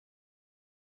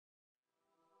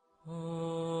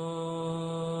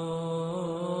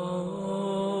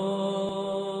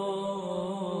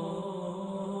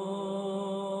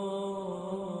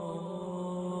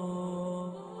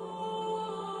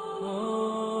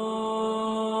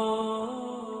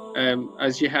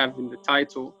as you have in the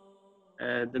title,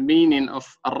 the meaning of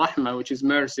Ar-Rahmah, which is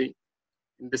mercy,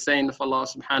 in the saying of Allah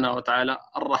subhanahu wa ta'ala,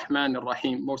 Ar-Rahman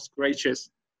Ar-Rahim, most gracious,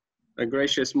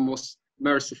 most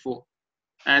merciful.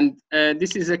 And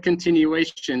this is a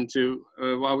continuation to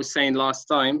what I was saying last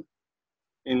time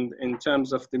in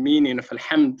terms of the meaning of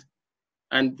Alhamd.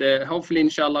 And hopefully,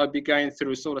 inshallah, I'll be going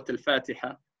through Surah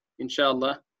Al-Fatiha,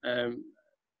 inshallah,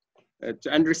 to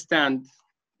understand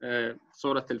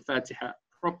Surah Al-Fatiha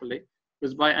properly,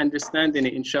 because by understanding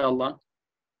it, inshallah,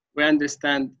 we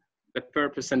understand the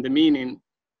purpose and the meaning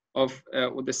of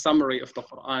the summary of the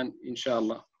Quran,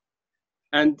 inshallah.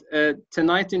 And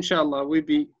tonight, inshallah, we'll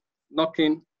be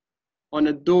knocking on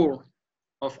a door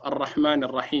of Ar-Rahman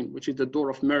Ar-Rahim, which is the door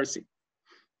of mercy.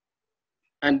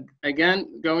 And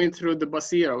again, going through the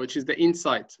basira, which is the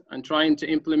insight, and trying to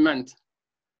implement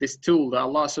this tool that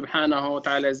Allah subhanahu wa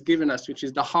ta'ala has given us, which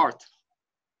is the heart,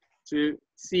 to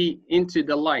see into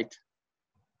the light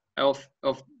of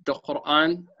the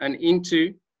Quran and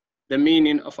into the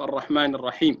meaning of Ar-Rahman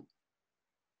Ar-Rahim.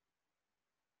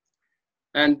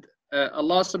 And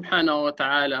Allah subhanahu wa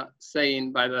ta'ala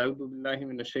saying by the A'udhu billahi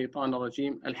minash shaitan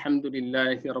ar-rajim,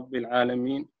 Alhamdulillahi Rabbil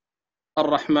Alameen,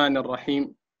 Ar-Rahman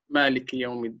Ar-Rahim, Maliki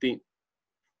Yawmiddin.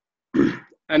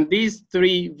 And these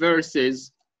three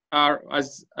verses are,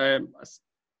 as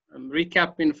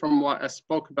recapping from what I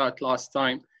spoke about last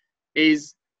time,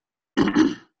 is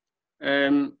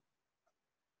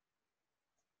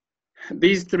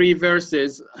these three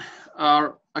verses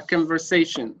are a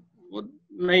conversation.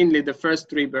 Mainly the first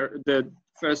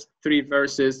three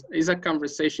verses is a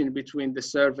conversation between the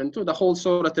servant, or the whole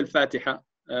Surah Al-Fatiha,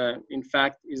 in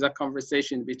fact, is a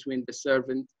conversation between the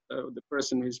servant, the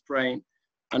person who is praying,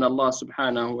 and Allah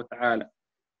subhanahu wa ta'ala.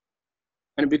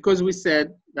 And because we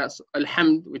said that's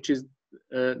Alhamd, which is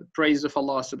praise of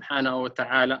Allah subhanahu wa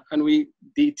ta'ala, and we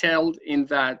detailed in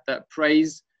that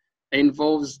praise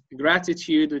involves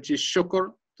gratitude, which is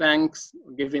shukr, thanks,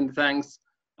 giving thanks,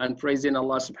 and praising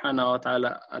Allah subhanahu wa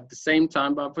ta'ala at the same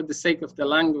time. But for the sake of the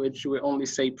language, we only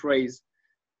say praise.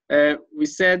 We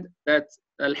said that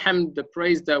Alhamd, the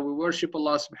praise that we worship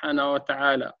Allah subhanahu wa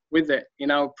ta'ala with it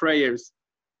in our prayers,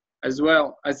 as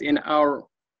well as in our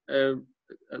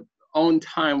own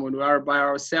time when we are by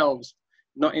ourselves,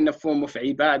 not in the form of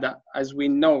ibadah as we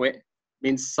know it,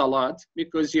 means salat,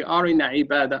 because you are in a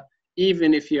ibadah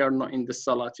even if you are not in the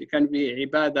salat. You can be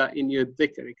ibadah in your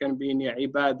dhikr, you can be in your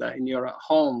ibadah in your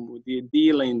home, with your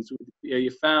dealings with your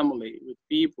family, with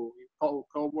people, your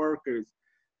co-workers.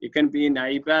 You can be in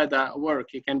ibadah at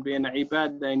work, you can be in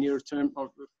ibadah in your term of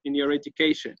in your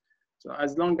education. So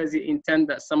as long as you intend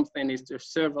that something is to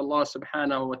serve Allah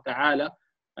subhanahu wa ta'ala,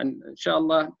 and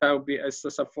inshallah that will be as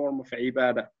a form of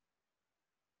ibadah.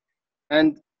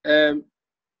 And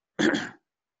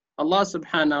Allah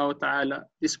subhanahu wa ta'ala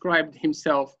described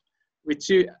himself with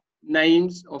two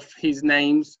names of his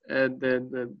names,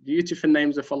 the beautiful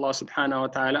names of Allah subhanahu wa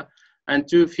ta'ala, and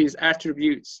two of his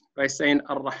attributes by saying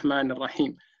Ar-Rahman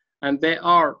Ar-Rahim. And they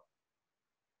are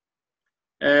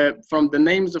from the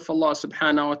names of Allah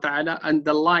subhanahu wa ta'ala and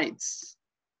the lights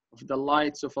of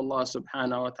Allah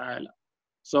subhanahu wa ta'ala.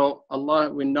 So Allah,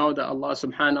 we know that Allah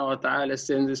subhanahu wa ta'ala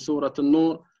says in Surah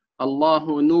An-Nur,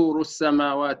 Allahu nuru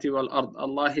samawati wal ard.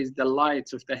 Allah is the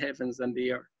light of the heavens and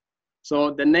the earth.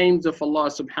 So the names of Allah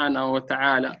subhanahu wa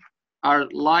ta'ala are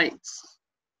lights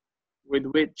with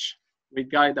which we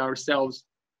guide ourselves,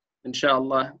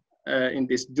 inshallah, in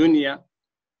this dunya,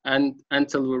 and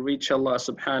until we reach Allah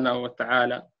subhanahu wa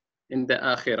ta'ala in the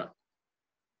akhirah.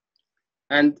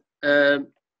 And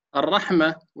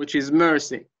Ar-Rahmah, which is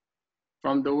mercy,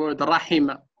 from the word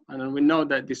Rahima, and we know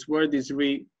that this word is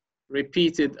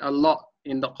repeated a lot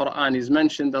in the Quran, is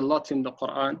mentioned a lot in the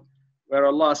Quran, where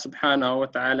Allah subhanahu wa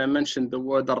ta'ala mentioned the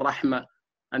word Ar-Rahmah,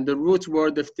 and the root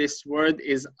word of this word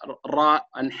is Ra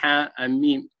and Ha and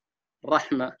Mim,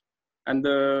 Rahmah. And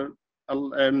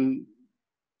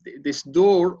this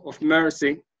door of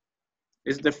mercy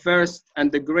is the first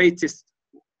and the greatest,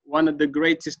 one of the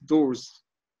greatest doors,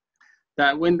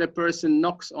 that when the person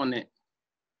knocks on it,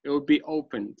 it will be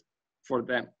opened for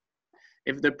them.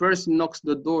 If the person knocks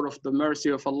the door of the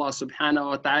mercy of Allah subhanahu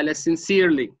wa ta'ala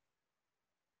sincerely,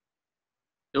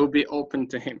 it will be open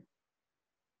to him.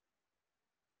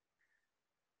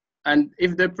 And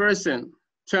if the person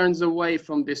turns away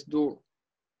from this door,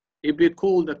 it will be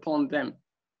called upon them.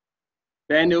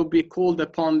 Then it will be called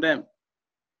upon them.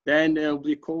 Then it will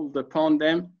be called upon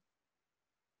them.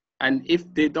 And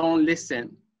if they don't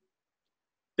listen,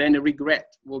 then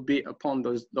regret will be upon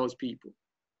those people.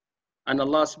 And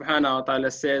Allah subhanahu wa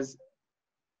ta'ala says,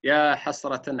 Ya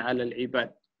hasratan ala al-ibad.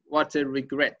 What a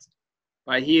regret.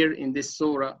 By here in this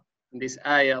surah, In this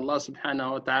ayah, Allah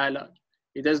subhanahu wa ta'ala,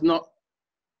 He does not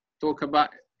talk about,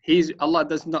 Allah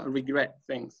does not regret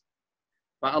things.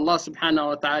 But Allah subhanahu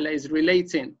wa ta'ala is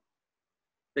relating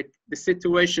the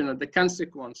situation or the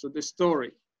consequence of the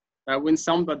story, that when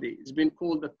somebody is being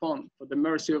called upon for the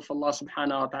mercy of Allah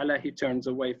subhanahu wa ta'ala, he turns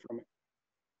away from it.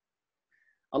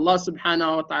 Allah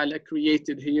subhanahu wa ta'ala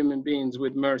created human beings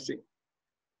with mercy,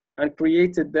 and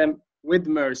created them with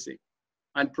mercy,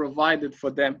 and provided for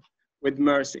them with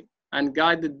mercy, and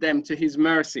guided them to His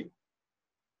mercy.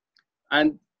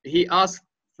 And He asked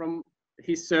from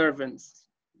His servants,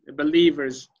 the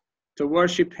believers, to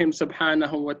worship Him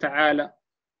subhanahu wa ta'ala,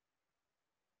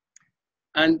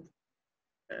 and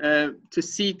to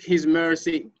seek His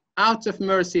mercy out of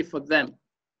mercy for them.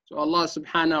 So Allah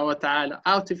subhanahu wa ta'ala,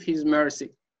 out of His mercy,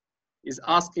 is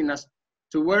asking us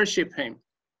to worship Him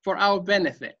for our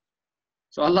benefit.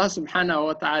 So Allah subhanahu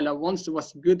wa ta'ala wants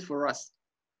what's good for us.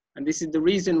 And this is the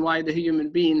reason why the human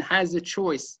being has a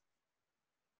choice.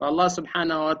 Allah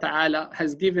subhanahu wa ta'ala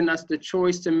has given us the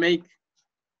choice to make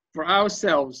for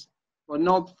ourselves, but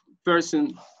no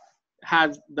person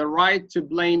has the right to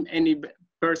blame any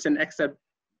person except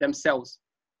themselves.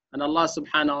 And Allah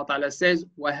subhanahu wa ta'ala says,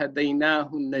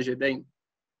 وَهَدَيْنَاهُ النَّجْدَيْنِ.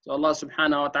 So Allah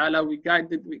subhanahu wa ta'ala, we gave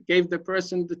the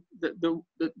person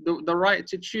the right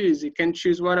to choose. You can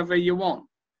choose whatever you want.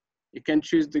 You can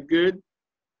choose the good,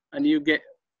 and you get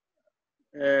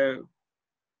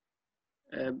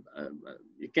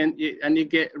you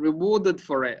get rewarded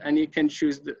for it, and you can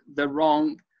choose the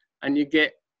wrong, and you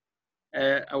get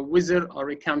a wizard or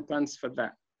recompense for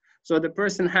that. So the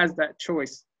person has that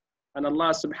choice, and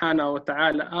Allah subhanahu wa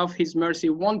ta'ala, of His mercy,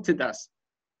 wanted us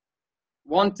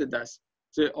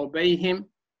to obey Him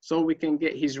so we can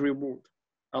get His reward.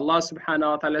 Allah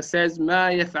subhanahu wa ta'ala says, مَا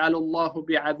يَفْعَلُ اللَّهُ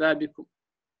بِعَذَابِكُمْ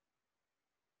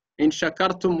إِن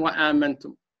شَكَرْتُمْ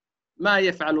وَآمَنْتُمْ. مَا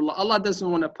يَفْعَلُ اللَّهُ. Allah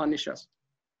doesn't want to punish us.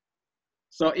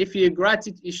 So if you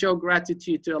show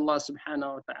gratitude to Allah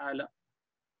subhanahu wa ta'ala,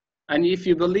 and if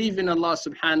you believe in Allah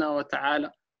subhanahu wa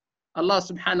ta'ala, Allah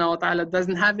subhanahu wa ta'ala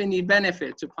doesn't have any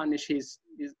benefit to punish His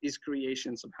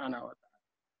creation subhanahu wa ta'ala.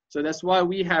 So that's why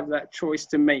we have that choice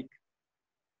to make.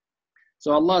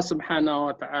 So Allah subhanahu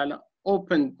wa ta'ala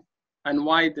opened and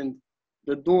widened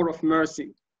the door of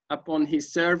mercy upon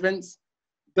His servants,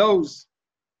 those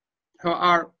who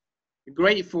are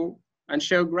grateful and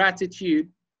show gratitude.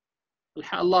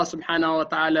 Allah subhanahu wa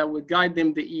ta'ala will guide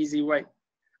them the easy way.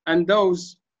 And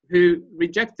those who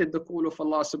rejected the call of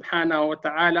Allah subhanahu wa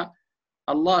ta'ala,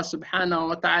 Allah subhanahu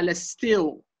wa ta'ala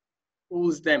still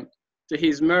calls them to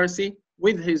His mercy,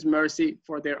 with His mercy,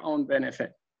 for their own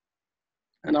benefit.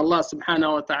 And Allah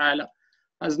subhanahu wa ta'ala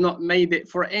has not made it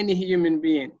for any human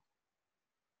being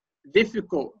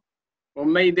difficult, or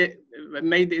made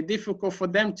it difficult for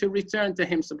them to return to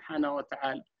Him subhanahu wa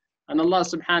ta'ala. And Allah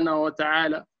subhanahu wa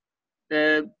ta'ala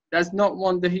does not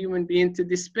want the human being to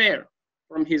despair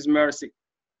from His mercy.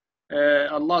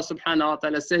 Allah subhanahu wa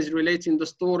ta'ala says, relating the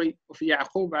story of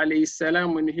Yaqub alayhi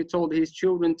salam, when he told his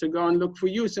children to go and look for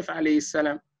Yusuf alayhi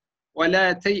salam,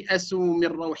 وَلَا تَيْأَسُوا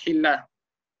مِنْ رَوْحِ اللَّهِ.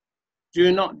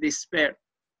 Do not despair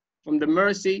from the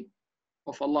mercy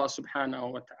of Allah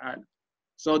subhanahu wa ta'ala.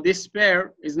 So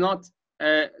despair is not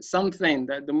something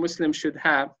that the Muslim should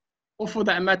have, or for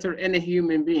that matter any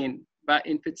human being, but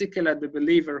in particular the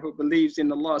believer who believes in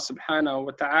Allah subhanahu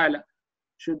wa ta'ala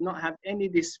should not have any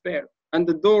despair. And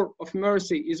the door of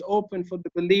mercy is open for the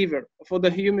believer, for the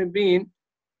human being,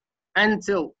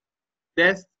 until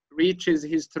death reaches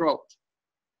his throat,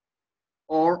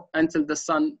 or until the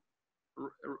sun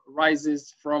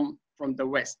rises from the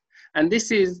west. And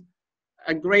this is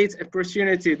a great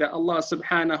opportunity that Allah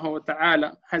subhanahu wa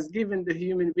ta'ala has given the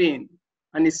human being.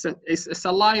 And it's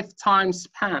a lifetime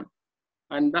span.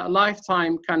 And that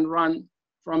lifetime can run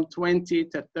from 20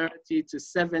 to 30 to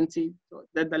 70,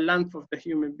 the length of the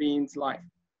human being's life.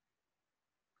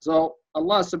 So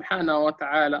Allah subhanahu wa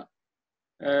ta'ala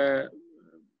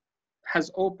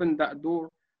has opened that door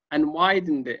and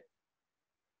widened it,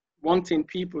 wanting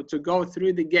people to go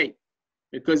through the gate.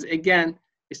 Because again,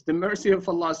 it's the mercy of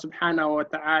Allah subhanahu wa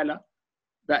ta'ala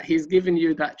that He's given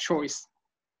you that choice.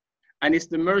 And it's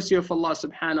the mercy of Allah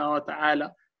subhanahu wa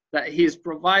ta'ala that He's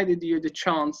provided you the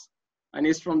chance. And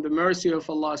it's from the mercy of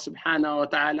Allah subhanahu wa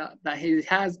ta'ala that He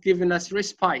has given us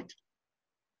respite.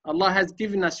 Allah has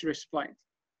given us respite.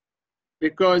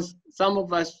 Because some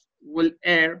of us will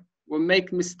err, will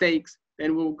make mistakes,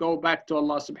 then we'll go back to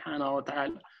Allah subhanahu wa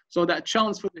ta'ala. So that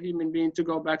chance for the human being to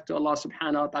go back to Allah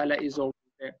subhanahu wa ta'ala is always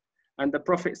there. And the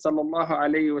Prophet sallallahu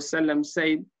alayhi wasallam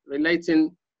said,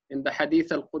 relating in the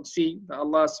Hadith al-Qudsi, that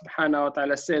Allah subhanahu wa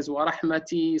ta'ala says,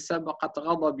 وَرَحْمَتِي سَبَقَتْ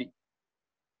غَضَبِي,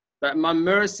 that my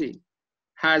mercy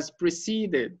has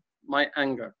preceded my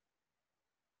anger.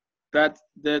 That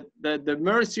the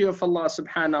mercy of Allah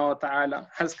subhanahu wa ta'ala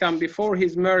has come before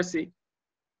his mercy,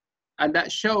 and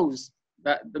that shows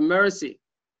that the mercy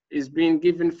is being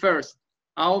given first,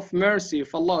 out of mercy of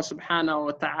Allah subhanahu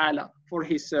wa ta'ala for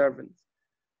his servants.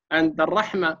 And the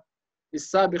rahmah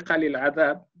is sabiqa lil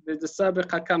adab. The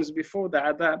sabiqa comes before the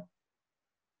adab.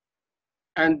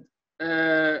 And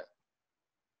the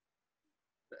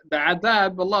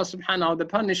adab, Allah subhanahu, the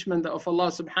punishment of Allah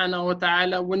subhanahu wa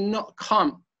ta'ala will not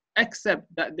come except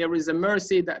that there is a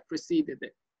mercy that preceded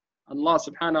it. Allah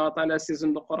subhanahu wa ta'ala says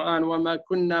in the Quran, وَمَا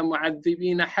كُنَّا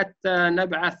مُعَذِّبِينَ حَتَّى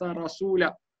نَبْعَثَ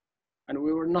رَسُولًا. And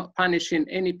we were not punishing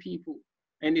any people,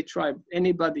 any tribe,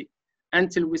 anybody,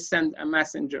 until we send a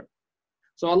messenger.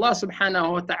 So Allah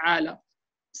subhanahu wa ta'ala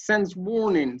sends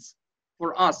warnings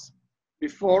for us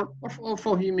before, or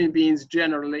for human beings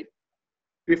generally,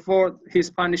 before his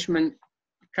punishment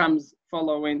comes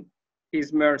following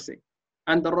his mercy.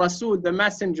 And the Rasul, the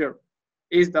messenger,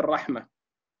 is the rahmah.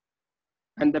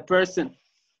 And the person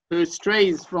who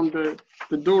strays from the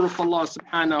door of Allah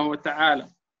subhanahu wa ta'ala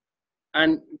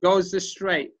and goes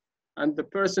astray, and the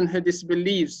person who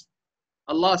disbelieves,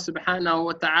 Allah subhanahu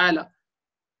wa ta'ala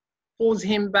pulls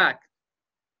him back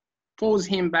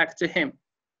to him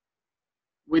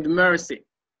with mercy.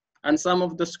 And some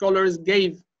of the scholars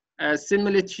gave a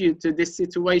similitude to this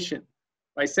situation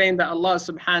by saying that Allah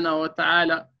subhanahu wa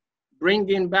ta'ala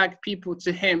bringing back people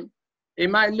to him, it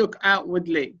might look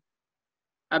outwardly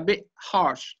a bit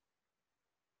harsh,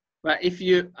 but if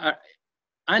you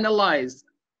analyze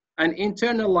and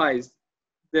internalize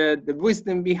the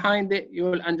wisdom behind it, you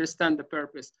will understand the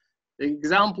purpose. The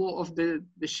example of the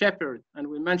shepherd, and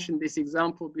we mentioned this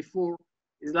example before,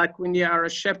 is like when you are a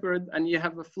shepherd and you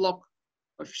have a flock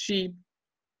of sheep.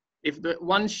 If the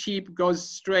one sheep goes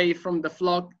stray from the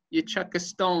flock, you chuck a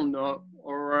stone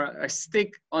or a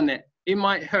stick on it. It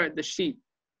might hurt the sheep,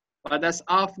 but that's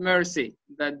of mercy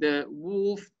that the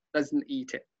wolf doesn't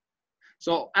eat it.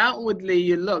 So outwardly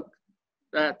you look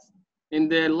that in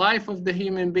the life of the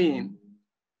human being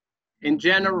in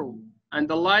general, and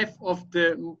the life of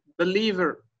the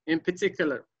believer in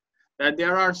particular, that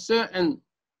there are certain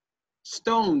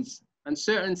stones and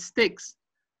certain sticks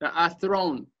that are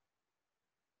thrown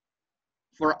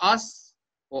for us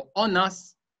or on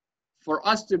us, for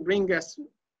us to bring us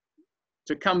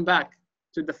to come back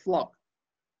to the flock,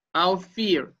 out of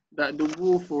fear that the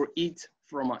wolf will eat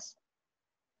from us.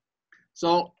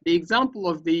 So the example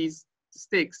of these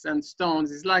sticks and stones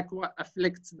is like what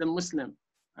afflicts the Muslim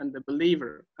and the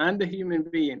believer and the human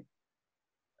being.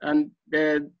 And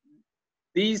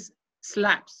these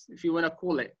slaps, if you want to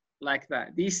call it like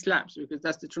that, these slaps, because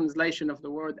that's the translation of the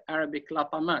word Arabic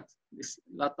latamat. This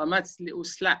latamat is little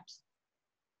slaps,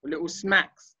 little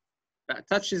smacks that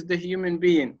touches the human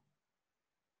being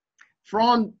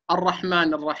from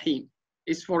Ar-Rahman Ar-Rahim,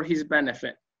 is for his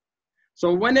benefit.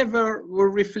 So whenever we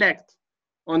reflect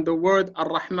on the word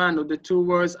Ar-Rahman, or the two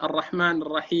words Ar-Rahman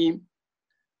Ar-Rahim,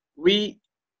 we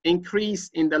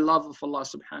increase in the love of Allah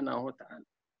subhanahu wa ta'ala.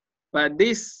 But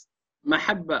this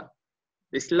mahabba,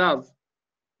 this love,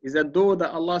 is a door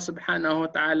that Allah subhanahu wa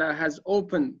ta'ala has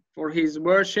opened for his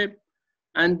worship,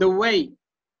 and the way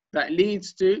that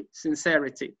leads to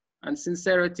sincerity. And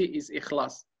sincerity is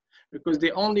ikhlas. Because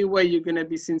the only way you're going to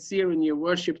be sincere in your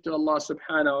worship to Allah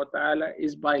subhanahu wa ta'ala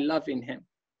is by loving him.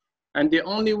 And the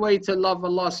only way to love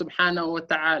Allah subhanahu wa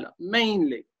ta'ala,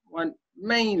 mainly,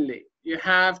 you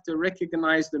have to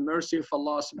recognize the mercy of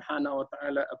Allah subhanahu wa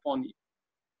ta'ala upon you.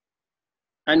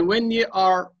 And when you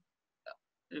are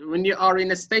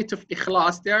in a state of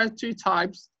ikhlas, there are two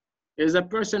types. There's a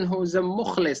person who's a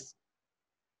mukhlis.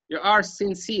 You are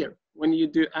sincere when you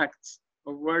do acts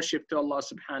of worship to Allah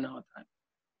subhanahu wa ta'ala.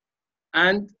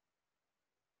 And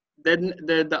then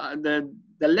the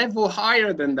level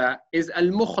higher than that is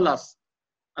al-mukhlas.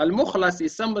 Al-mukhlas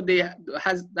is somebody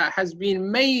that has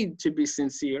been made to be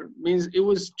sincere, means it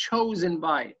was chosen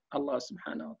by Allah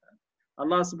subhanahu wa ta'ala.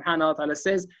 Allah subhanahu wa ta'ala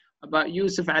says about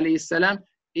Yusuf alayhi salam,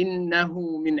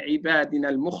 innahu min ibadina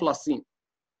al-mukhlasin.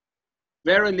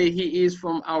 Verily he is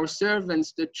from our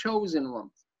servants, the chosen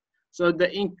ones. So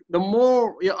the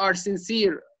more you are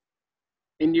sincere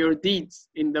in your deeds,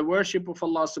 in the worship of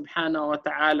Allah subhanahu wa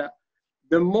ta'ala,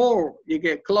 the more you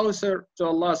get closer to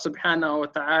Allah subhanahu wa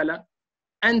ta'ala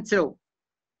until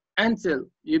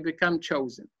you become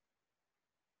chosen.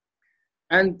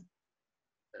 And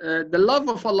the love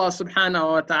of Allah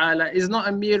subhanahu wa ta'ala is not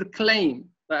a mere claim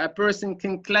that a person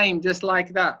can claim just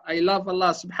like that. I love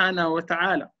Allah subhanahu wa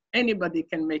ta'ala. Anybody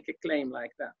can make a claim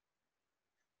like that.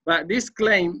 But this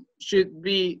claim should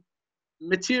be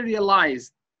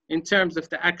materialized in terms of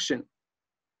the action.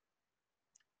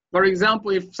 For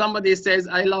example, if somebody says,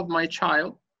 I love my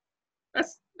child,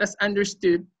 that's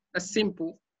understood, that's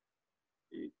simple.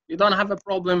 You don't have a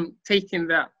problem taking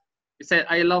that. You say,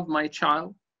 I love my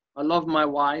child, I love my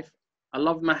wife, I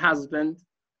love my husband.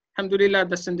 Alhamdulillah,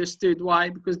 that's understood. Why?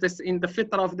 Because that's in the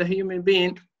fitrah of the human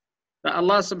being that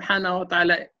Allah subhanahu wa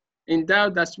ta'ala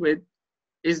endowed us with,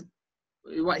 is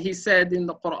what he said in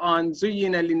the Quran,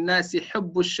 زُيِّنَ لِلنَّاسِ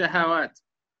حُبُّ الشَّهَوَاتِ.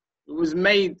 It was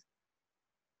made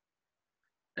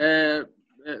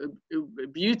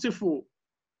beautiful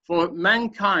for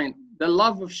mankind, the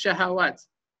love of shahawat,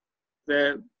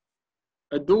 the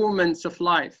adornments of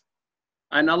life.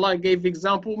 And Allah gave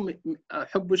example,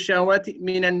 حُبُّ الشَّهَوَاتِ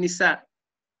مِنَ النِّسَاءِ,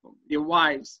 your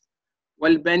wives,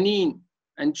 وَالْبَنِينَ,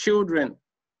 and children.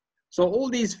 So all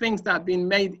these things that have been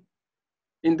made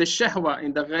in the shahwa,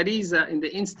 in the ghariza, in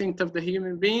the instinct of the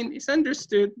human being, is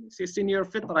understood. It's in your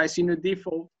fitrah, it's in your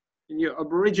default, in your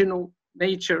original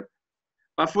nature.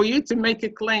 But for you to make a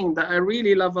claim that I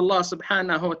really love Allah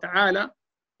subhanahu wa ta'ala,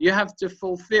 you have to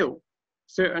fulfill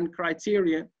certain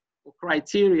criteria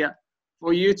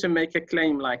for you to make a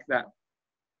claim like that.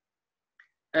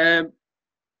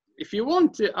 If you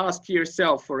want to ask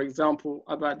yourself, for example,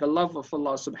 about the love of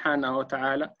Allah subhanahu wa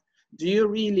ta'ala, do you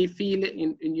really feel it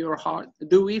in your heart?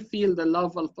 Do we feel the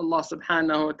love of Allah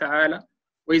subhanahu wa ta'ala?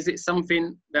 Or is it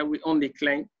something that we only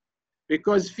claim?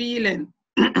 Because feeling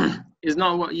is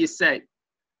not what you say.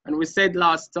 And we said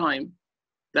last time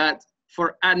that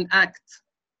for an act,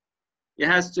 it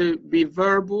has to be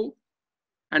verbal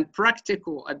and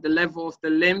practical at the level of the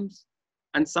limbs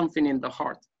and something in the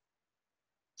heart.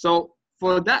 So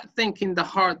for that thing in the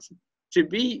heart to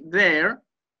be there,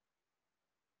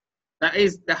 that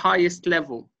is the highest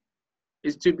level,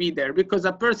 is to be there. Because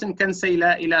a person can say,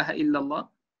 La ilaha illallah,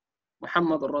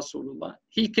 Muhammadur Rasulullah.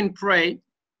 He can pray,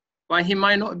 but he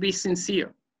might not be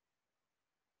sincere.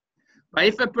 But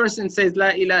if a person says, La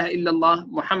ilaha illallah,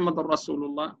 Muhammadur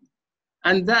Rasulullah,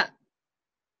 and that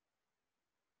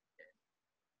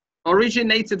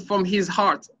originated from his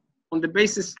heart on the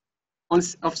basis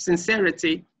of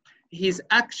sincerity, his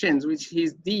actions, which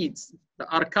his deeds, the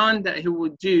arkan that he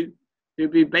would do, will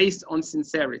be based on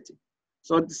sincerity.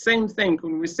 So the same thing,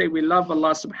 when we say we love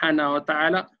Allah subhanahu wa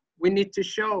ta'ala, we need to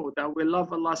show that we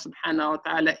love Allah subhanahu wa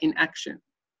ta'ala in action.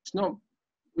 It's not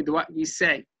with what we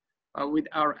say, but with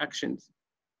our actions.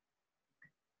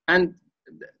 And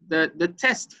the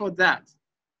test for that,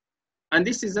 and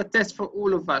this is a test for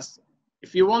all of us,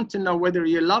 if you want to know whether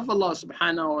you love Allah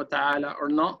subhanahu wa ta'ala or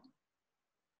not,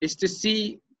 is to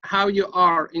see how you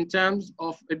are in terms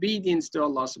of obedience to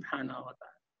Allah subhanahu wa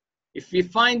ta'ala. If you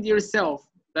find yourself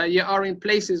that you are in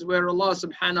places where Allah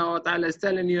subhanahu wa ta'ala is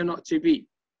telling you not to be,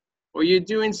 or you're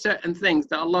doing certain things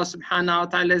that Allah subhanahu wa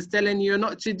ta'ala is telling you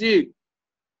not to do,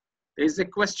 there's a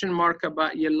question mark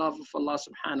about your love of Allah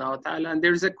subhanahu wa ta'ala, and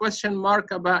there's a question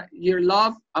mark about your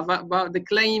love, about the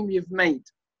claim you've made.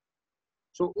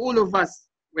 So all of us,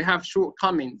 we have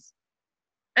shortcomings,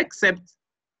 except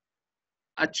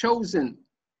a chosen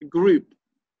group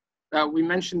that we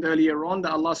mentioned earlier on,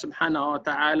 that Allah subhanahu wa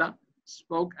ta'ala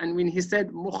spoke, and when he said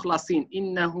mukhlasin,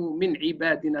 innahu min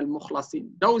ibadina al-mukhlasin,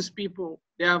 those people,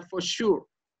 they are for sure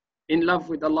in love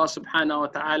with Allah subhanahu wa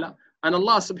ta'ala, and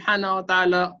Allah subhanahu wa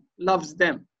ta'ala loves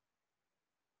them.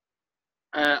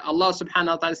 Allah subhanahu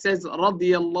wa ta'ala says,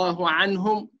 radiyallahu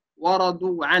anhum wa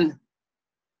radu anhu.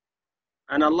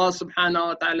 And Allah subhanahu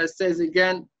wa ta'ala says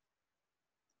again,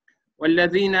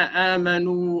 وَالَّذِينَ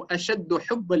آمَنُوا أَشَدُّ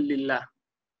حُبًّا لِلَّهِ.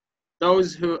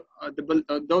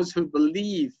 Those who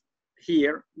believe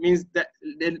here means that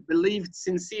they believed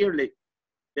sincerely.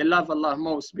 They love Allah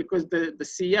most, because the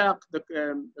siyaq,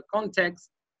 the context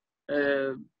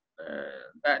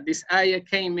that this ayah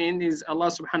came in is Allah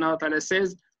subhanahu wa ta'ala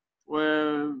says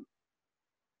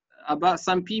about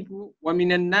some people,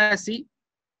 وَمِنَ النَّاسِ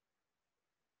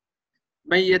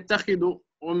مَنْ يَتَّخِذُ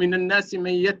وَمِنَ النَّاسِ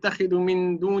مَنْ يَتَّخِذُ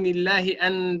مِنْ دُونِ اللَّهِ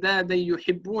أَنْدَادًا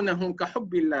يُحِبُّونَهُمْ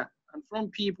كَحُبِّ اللَّهِ. And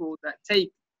from people that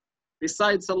take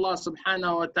besides Allah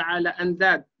subhanahu wa ta'ala and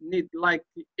that need like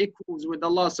equals with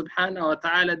Allah subhanahu wa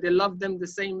ta'ala, they love them the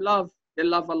same love they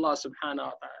love Allah subhanahu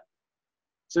wa ta'ala.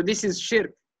 So this is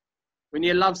shirk. When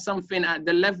you love something at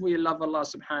the level you love Allah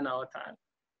subhanahu wa ta'ala.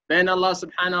 Then Allah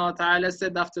subhanahu wa ta'ala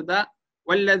said after that,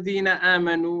 وَالَّذِينَ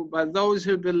آمَنُوا, but those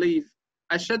who believe,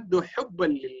 أَشَدُّ حُبًّا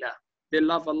لِلَّهِ, they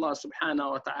love Allah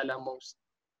subhanahu wa ta'ala most.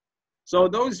 So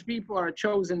those people are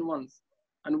chosen ones.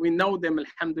 And we know them,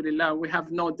 alhamdulillah, we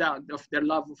have no doubt of their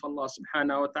love of Allah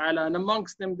subhanahu wa ta'ala. And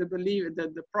amongst them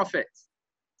the prophets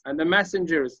and the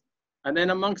messengers. And then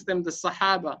amongst them the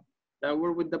Sahaba that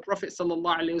were with the Prophet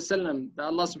sallallahu alayhi wa sallam, that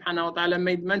Allah subhanahu wa ta'ala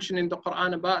made mention in the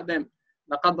Quran about them.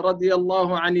 لقد رضي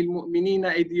الله عن المؤمنين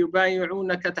إذ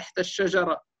يبايعونك تحت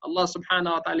الشجرة. Allah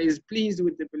subhanahu wa ta'ala is pleased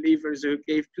with the believers who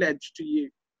gave pledge to you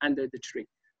under the tree.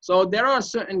 So there are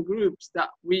certain groups that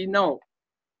we know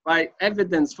by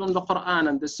evidence from the Quran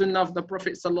and the Sunnah of the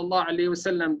Prophet sallallahu alaihi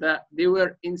wasallam that they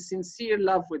were in sincere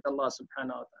love with Allah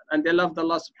subhanahu wa ta'ala, and they loved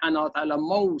Allah subhanahu wa ta'ala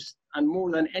most and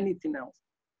more than anything else.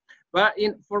 But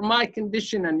for my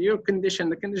condition and your condition,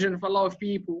 the condition of a lot of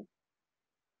people,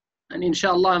 and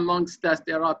inshallah amongst us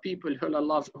there are people who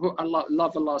love Allah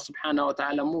subhanahu wa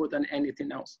ta'ala more than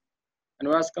anything else. And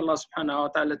we ask Allah subhanahu wa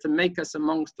ta'ala to make us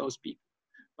amongst those people.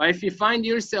 But if you find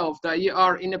yourself that you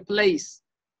are in a place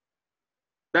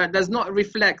that does not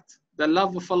reflect the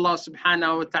love of Allah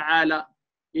subhanahu wa ta'ala,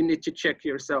 you need to check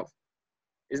yourself.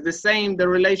 It's the same, the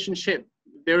relationship.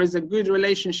 There is a good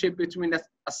relationship between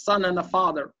a son and a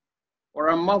father, or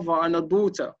a mother and a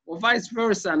daughter, or vice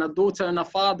versa, and a daughter and a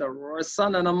father, or a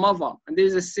son and a mother. And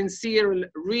there's a sincere,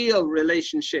 real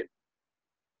relationship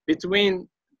between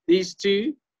these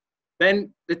two.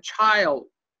 Then the child,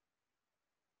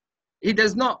 he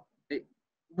does not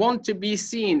want to be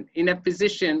seen in a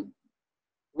position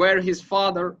where his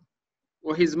father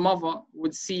or his mother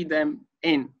would see them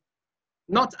in.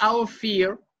 Not out of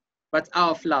fear, but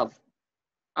out of love,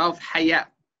 out of haya,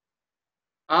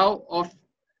 out of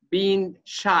being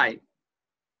shy.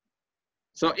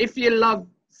 So if you love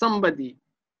somebody,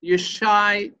 you're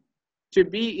shy to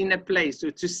be in a place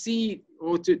or to see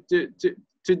or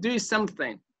to do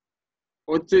something,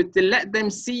 or to let them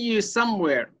see you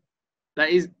somewhere that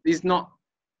is not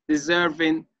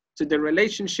deserving to the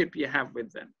relationship you have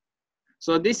with them.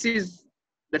 So this is,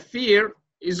 the fear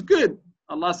is good.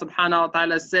 Allah subhanahu wa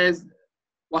ta'ala says,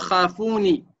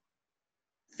 وَخَافُونِي,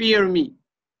 fear me.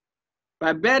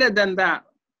 But better than that,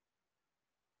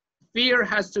 fear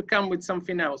has to come with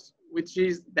something else, which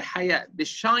is the haya, the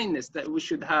shyness that we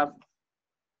should have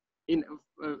in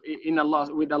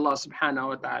Allah, with Allah subhanahu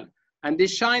wa ta'ala. And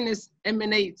this shyness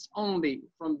emanates only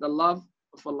from the love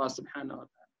of Allah subhanahu wa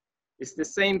ta'ala. It's the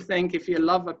same thing if you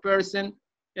love a person,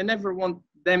 you never want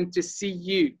them to see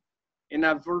you in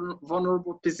a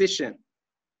vulnerable position,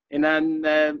 in an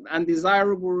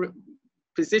undesirable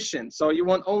position. So you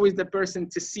want always the person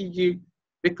to see you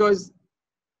because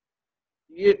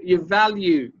you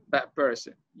value that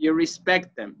person, you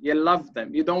respect them, you love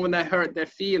them, you don't want to hurt their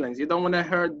feelings, you don't want to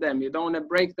hurt them, you don't want to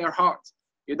break their hearts,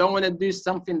 you don't want to do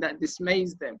something that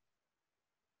dismays them.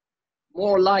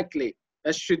 More likely,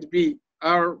 that should be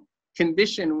our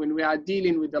condition when we are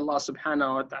dealing with Allah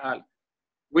subhanahu wa ta'ala.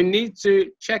 We need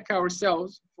to check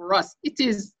ourselves. For us,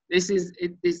 this is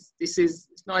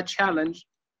it's not a challenge,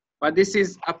 but this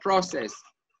is a process.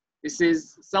 This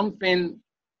is something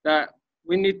that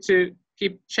we need to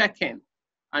keep checking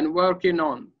and working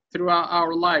on throughout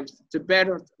our lives to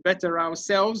better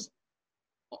ourselves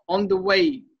on the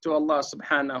way to Allah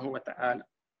subhanahu wa ta'ala.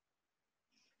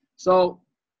 So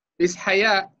this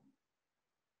haya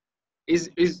is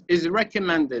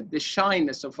recommended. The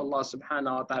shyness of Allah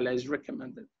subhanahu wa ta'ala is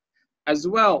recommended. As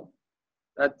well,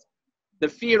 that the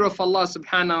fear of Allah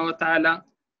subhanahu wa ta'ala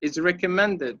is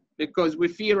recommended because we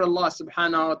fear Allah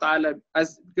subhanahu wa ta'ala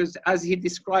because as he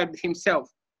described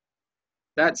himself,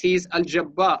 that he is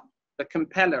al-jabbar, the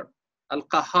compeller,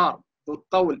 al-qahar, the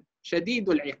tawl,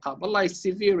 shadidul iqab. Allah is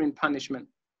severe in punishment.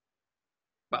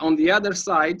 But on the other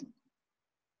side,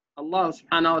 Allah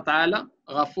subhanahu wa ta'ala,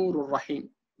 ghafurur rahim,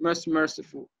 most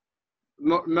merciful,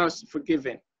 most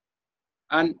forgiving,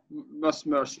 and most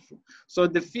merciful. So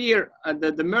the fear,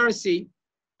 the mercy,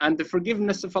 and the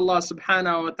forgiveness of Allah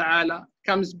subhanahu wa ta'ala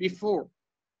comes before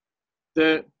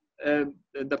the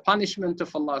punishment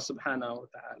of Allah subhanahu wa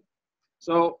ta'ala.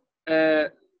 So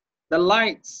the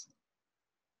lights,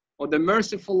 or the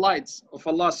merciful lights of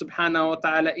Allah subhanahu wa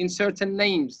ta'ala in certain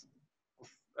names,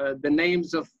 the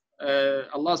names of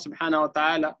Allah subhanahu wa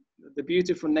ta'ala, the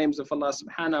beautiful names of Allah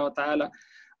subhanahu wa ta'ala,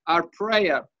 are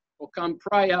prayer, or come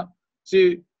prior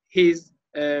to his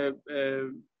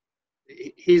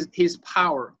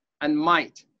power and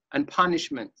might and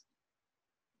punishment.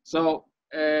 So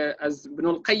as Ibn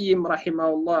al-Qayyim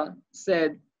rahimahullah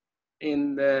said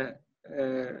in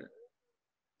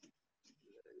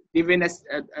giving us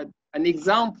an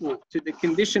example to the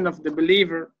condition of the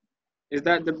believer, is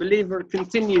that the believer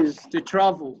continues to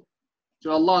travel to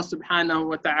Allah subhanahu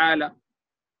wa ta'ala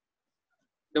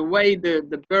the way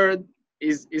the bird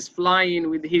is flying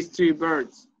with his two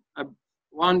birds.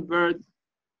 One bird,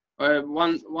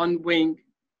 one wing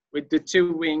with the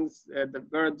two wings, the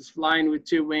bird is flying with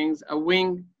two wings, a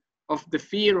wing of the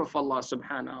fear of Allah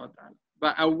subhanahu wa ta'ala.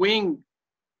 But a wing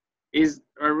is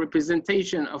a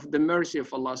representation of the mercy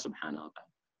of Allah subhanahu wa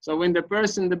ta'ala. So when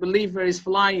the believer is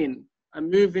flying and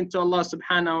move into Allah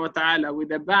subhanahu wa ta'ala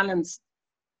with a balanced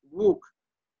walk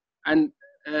and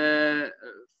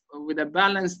with a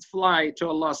balanced fly to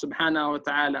Allah subhanahu wa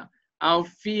ta'ala, our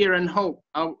fear and hope,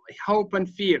 our hope and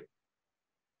fear,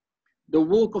 the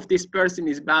walk of this person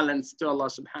is balanced to Allah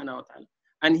subhanahu wa ta'ala.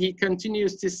 And he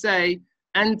continues to say,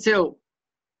 until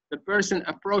the person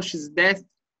approaches death,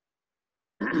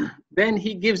 then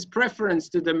he gives preference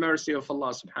to the mercy of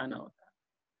Allah subhanahu wa ta'ala.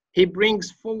 He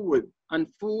brings forward and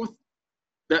forth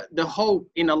the hope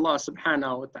in Allah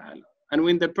subhanahu wa ta'ala. And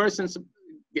when the person,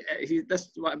 that's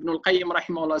what Ibn al-Qayyim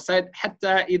rahimahullah said,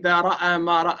 حتى إذا رأى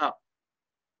ما رأى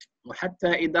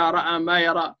وحتى إذا رأى ما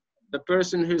يرى. The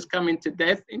person who's coming to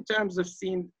death, in terms of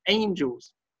seeing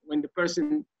angels, when the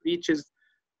person reaches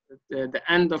the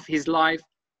end of his life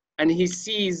and he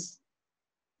sees,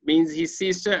 means he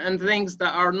sees certain things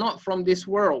that are not from this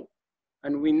world.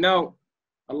 And we know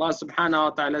Allah subhanahu wa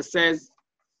ta'ala says,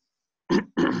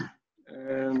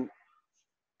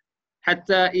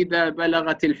 حتى إذا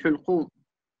بلغت الحلقوم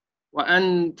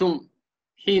وأنتم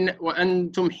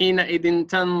حينئذ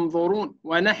تنظرون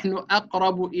ونحن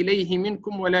أقرب إليه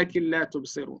منكم ولكن لا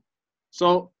تبصرون.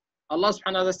 So Allah subhanahu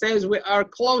wa ta'ala says we are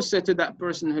closer to that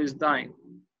person who is dying.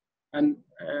 And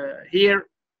here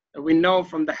we know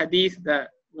from the hadith that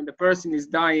when the person is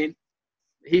dying,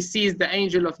 he sees the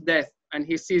angel of death and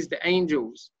he sees the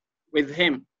angels with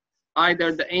him,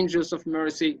 either the angels of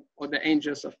mercy or the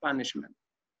angels of punishment.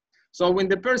 So when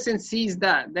the person sees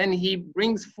that, then he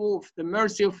brings forth the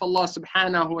mercy of Allah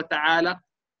subhanahu wa ta'ala.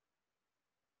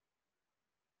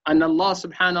 And Allah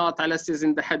subhanahu wa ta'ala says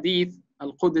in the hadith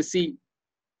al-Qudsi,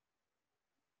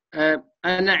 أَنَا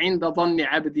عِنْدَ ظَنِّ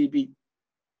عَبْدِي بِي.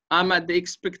 I'm at the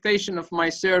expectation of my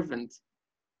servant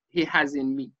he has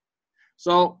in me.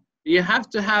 So you have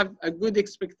to have a good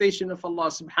expectation of Allah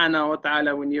subhanahu wa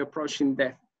ta'ala when you're approaching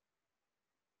death.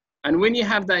 And when you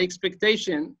have that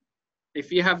expectation, if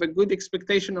you have a good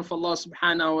expectation of Allah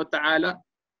subhanahu wa ta'ala,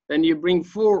 then you bring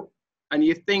forth and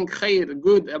you think khair,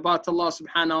 good about Allah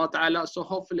subhanahu wa ta'ala. So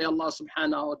hopefully Allah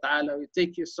subhanahu wa ta'ala will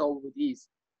take your soul with ease.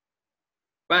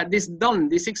 But this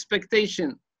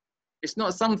expectation, it's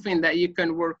not something that you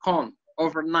can work on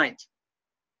overnight,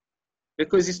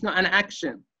 because it's not an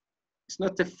action. It's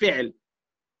not a fi'l.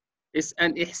 It's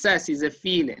an ihsas, it's a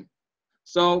feeling.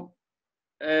 So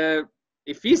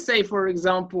if you say, for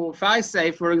example, if I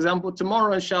say, for example,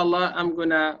 tomorrow, inshallah, I'm going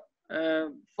to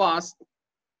fast,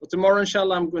 or tomorrow,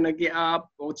 inshallah, I'm going to get up,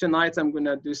 or tonight, I'm going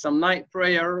to do some night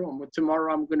prayer, or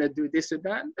tomorrow, I'm going to do this or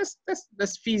that,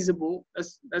 that's feasible,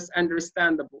 that's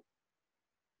understandable.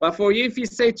 But for you, if you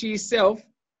say to yourself,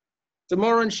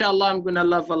 tomorrow, inshallah, I'm going to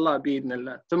love Allah,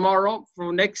 bi'idhnillah. Tomorrow,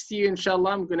 for next year,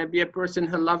 inshallah, I'm going to be a person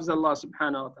who loves Allah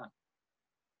subhanahu wa ta'ala.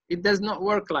 It does not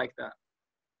work like that.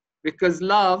 Because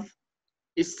love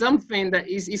is something that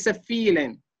is a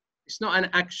feeling. It's not an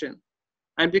action.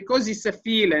 And because it's a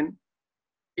feeling,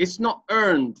 it's not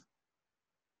earned,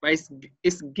 but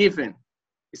it's given.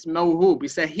 It's mawhub,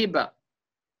 it's a hiba.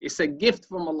 It's a gift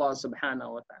from Allah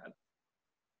subhanahu wa ta'ala.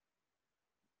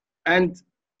 And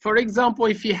for example,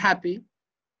 if you're happy,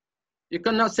 you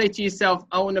cannot say to yourself,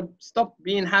 I want to stop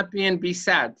being happy and be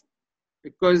sad.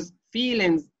 Because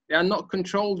feelings, they are not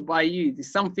controlled by you.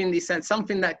 There's something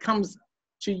that comes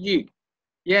to you.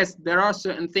 Yes, there are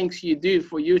certain things you do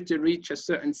for you to reach a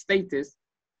certain status.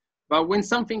 But when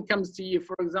something comes to you,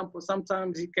 for example,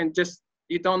 sometimes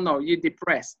you don't know, you're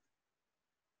depressed.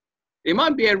 It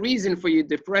might be a reason for your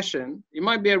depression. It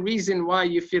might be a reason why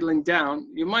you're feeling down.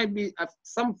 It might be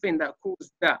something that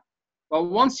caused that. But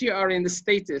once you are in the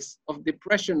status of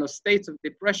depression or state of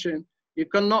depression, you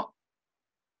cannot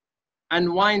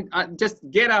unwind, just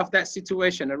get out of that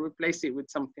situation and replace it with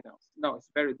something else. No, it's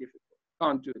very difficult.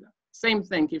 Can't do that. Same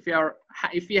thing if you're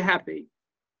happy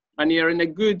and you're in a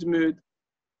good mood,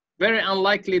 very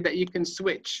unlikely that you can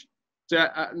switch to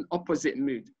an opposite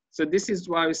mood. So this is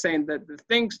why we're saying that the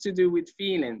things to do with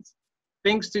feelings,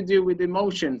 things to do with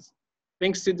emotions,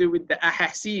 things to do with the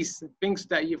ahassis, things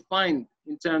that you find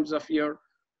in terms of your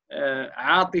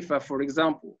atifa, for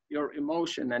example, your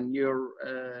emotion and your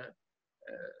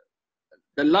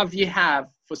the love you have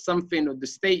for something, or the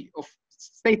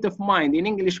state of mind. In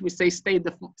English, we say state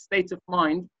of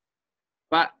mind,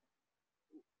 but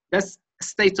that's a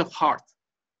state of heart,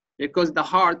 because the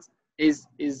heart is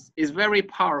very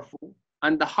powerful,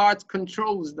 and the heart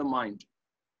controls the mind.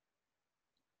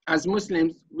 As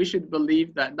Muslims, we should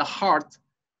believe that the heart,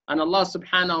 and Allah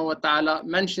subhanahu wa ta'ala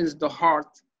mentions the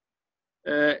heart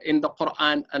in the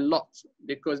Quran a lot,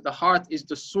 because the heart is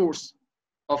the source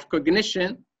of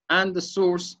cognition and the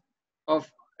source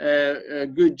of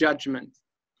good judgment.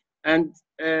 And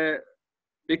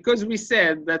Because we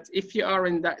said that if you are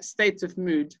in that state of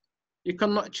mood, you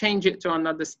cannot change it to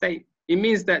another state. It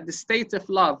means that the state of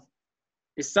love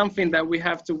is something that we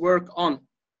have to work on.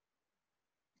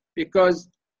 Because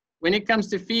when it comes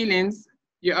to feelings,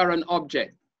 you are an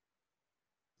object.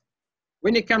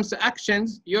 When it comes to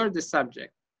actions, you're the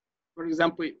subject. For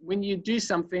example, when you do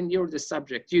something, you're the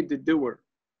subject, you're the doer.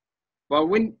 But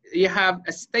when you have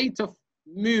a state of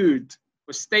mood,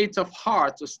 or state of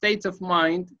heart, or state of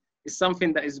mind, is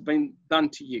something that has been done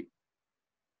to you.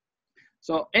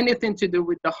 So anything to do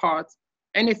with the heart,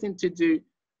 anything to do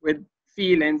with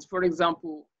feelings, for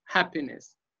example,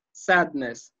 happiness,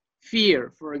 sadness,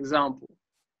 fear, for example,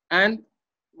 and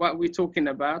what we're talking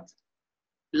about,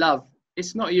 love.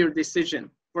 It's not your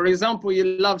decision. For example, you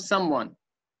love someone.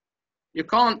 You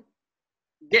can't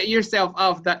get yourself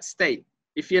out of that state.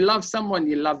 If you love someone,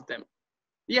 you love them.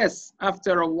 Yes,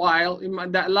 after a while,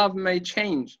 that love may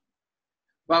change.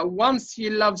 But once you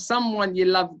love someone, you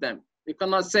love them. You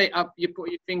cannot say, you put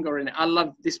your finger in it, I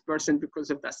love this person because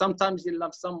of that. Sometimes you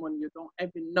love someone you don't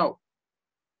even know.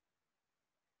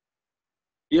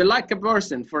 You like a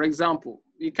person, for example.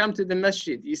 You come to the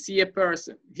masjid, you see a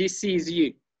person, he sees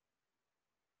you.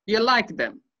 You like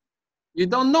them. You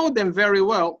don't know them very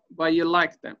well, but you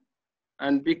like them.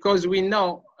 And because we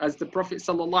know, as the Prophet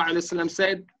ﷺ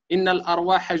said, إِنَّ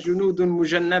الْأَرْوَاحَ جُنُودٌ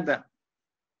مُجَنَّدَةٌ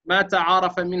مَا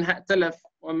تَعَارَفَ مِنْهَا ائْتَلَفَ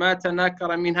وَمَا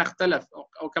تَنَاكَرَ مِنْهَا اخْتَلَفَ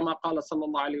أو كما قال صلى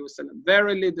الله عليه وسلم.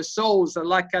 Verily, the souls are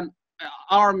like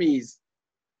armies.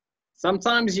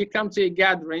 Sometimes you come to a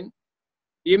gathering,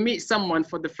 you meet someone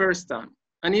for the first time,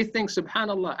 and you think,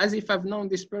 subhanallah, as if I've known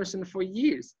this person for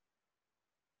years.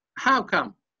 How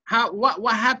come?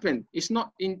 What happened? It's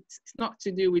not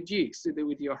to do with you, it's to do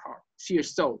with your heart, it's your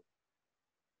soul.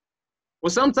 Or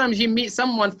sometimes you meet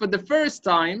someone for the first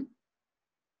time,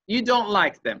 you don't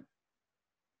like them.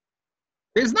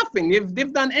 There's nothing,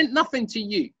 they've done nothing to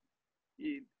you.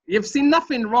 You've seen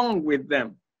nothing wrong with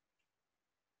them.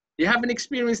 You haven't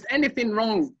experienced anything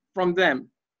wrong from them.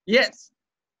 Yet,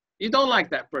 you don't like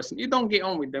that person. You don't get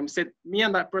on with them. You said, me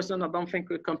and that person, I don't think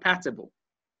we're compatible.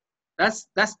 That's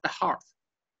the heart.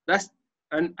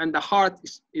 And the heart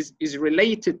is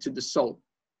related to the soul.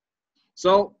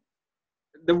 So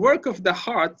the work of the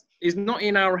heart is not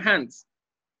in our hands.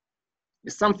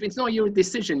 It's not your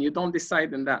decision. You don't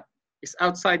decide on that. It's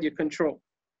outside your control.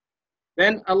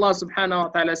 Then Allah subhanahu wa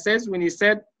ta'ala says, when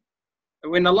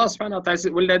Allah subhanahu wa ta'ala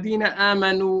says, وَالَّذِينَ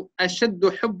آمَنُوا أَشَدُّ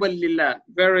حُبًّا لِلَّهِ.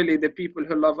 Verily, the people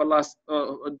who love Allah,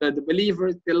 the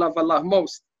believers, they love Allah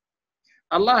most.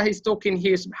 Allah is talking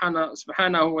here,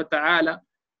 subhanahu wa ta'ala,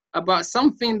 about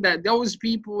something that those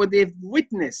people, they've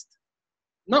witnessed,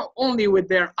 not only with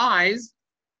their eyes,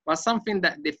 but something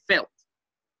that they felt.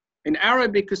 In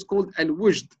Arabic, it's called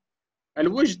al-wujd.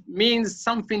 Al-wujd means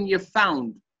something you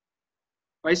found,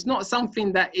 but it's not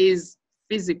something that is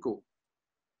physical,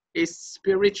 it's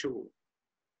spiritual.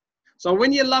 So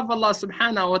when you love Allah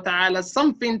subhanahu wa ta'ala,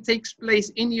 something takes place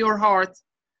in your heart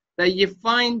that you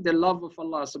find the love of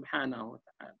Allah subhanahu wa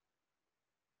ta'ala.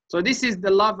 So this is the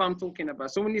love I'm talking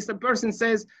about. So when a person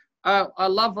says, I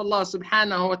love Allah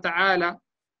subhanahu wa ta'ala,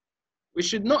 we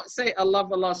should not say I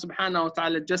love Allah subhanahu wa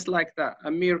ta'ala just like that,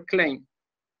 a mere claim.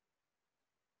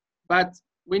 But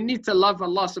we need to love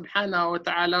Allah subhanahu wa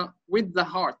ta'ala with the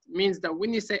heart. It means that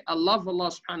when you say I love Allah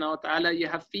subhanahu wa ta'ala, you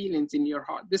have feelings in your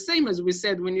heart. The same as we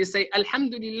said when you say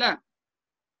Alhamdulillah.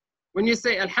 When you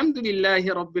say Alhamdulillahi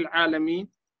Rabbil Alameen,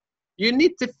 you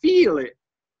need to feel it.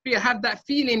 You have that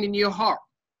feeling in your heart,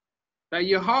 that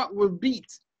your heart will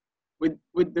beat with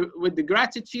the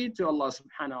gratitude to Allah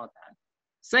subhanahu wa ta'ala.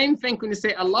 Same thing when you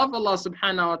say I love Allah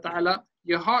subhanahu wa ta'ala,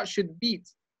 your heart should beat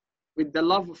with the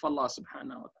love of Allah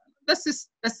subhanahu wa ta'ala.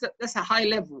 That's a high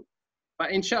level.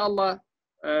 But inshallah,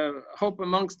 hope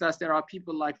amongst us there are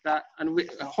people like that, and we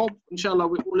hope inshallah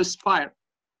we all aspire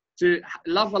to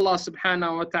love Allah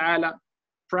subhanahu wa ta'ala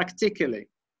practically,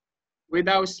 with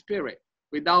our spirit,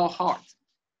 with our heart,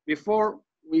 before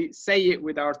we say it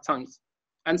with our tongues.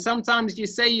 And sometimes you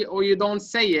say it or you don't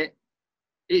say it,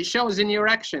 it shows in your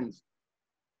actions.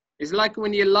 It's like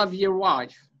when you love your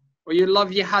wife or you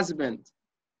love your husband.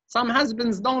 Some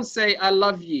husbands don't say, I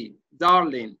love you,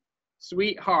 darling,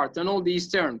 sweetheart, and all these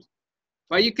terms.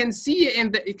 But you can see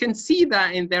it you can see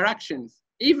that in their actions,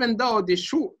 even though they're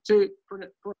short to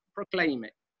proclaim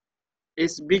it.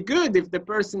 It's be good if the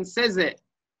person says it.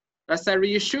 That's a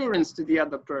reassurance to the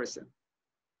other person.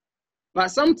 But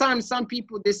sometimes some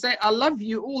people, they say, I love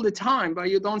you all the time, but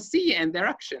you don't see it in their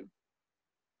action.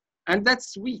 And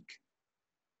that's weak.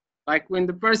 Like when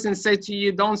the person says to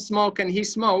you, don't smoke, and he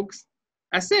smokes,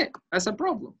 that's it. That's a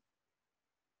problem.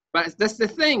 But that's the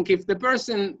thing. If the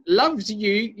person loves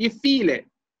you, you feel it.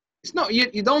 It's not,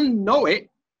 you don't know it,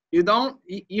 you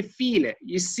feel it,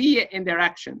 you see it in their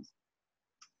actions.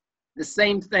 The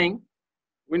same thing,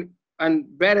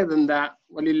 and better than that,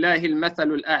 وَلِلَّهِ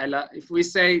الْمَثَلُ الْأَعْلَى. If we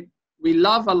say we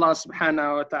love Allah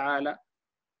subhanahu wa ta'ala,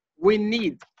 we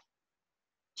need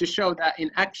to show that in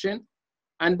action,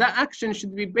 and that action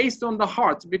should be based on the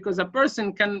heart, because a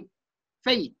person can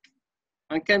fake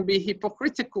and can be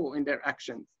hypocritical in their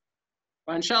actions.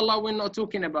 But inshallah, we're not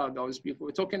talking about those people.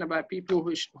 We're talking about people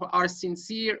who are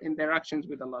sincere in their actions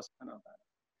with Allah subhanahu wa ta'ala.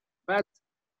 But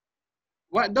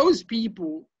what those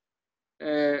people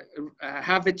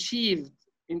have achieved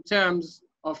in terms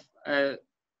of the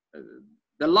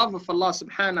love of Allah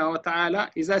subhanahu wa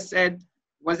ta'ala is, as said,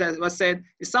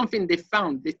 is something they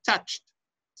found, they touched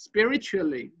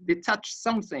spiritually, they touched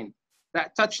something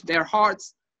that touched their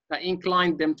hearts, that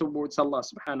inclined them towards Allah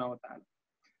subhanahu wa ta'ala.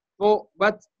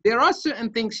 But there are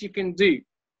certain things you can do.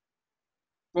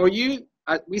 For you,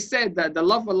 we said that the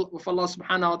love of Allah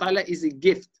subhanahu wa ta'ala is a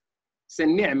gift, it's a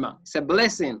ni'mah, it's a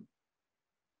blessing.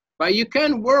 But you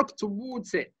can work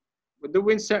towards it with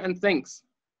doing certain things.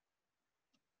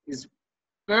 Is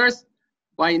first,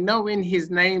 by knowing His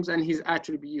names and His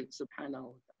attributes, subhanahu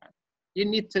wa ta'ala. You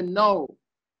need to know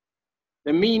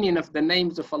the meaning of the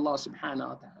names of Allah subhanahu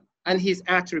wa ta'ala and His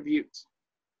attributes.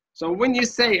 So when you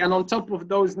say, and on top of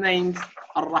those names,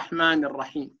 Ar-Rahman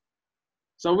Ar-Rahim.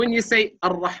 So when you say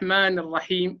Ar-Rahman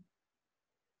Ar-Rahim,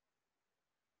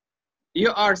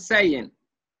 you are saying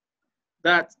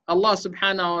that Allah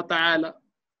subhanahu wa ta'ala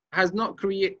has not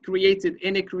created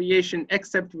any creation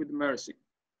except with mercy.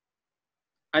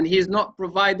 And He has not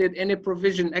provided any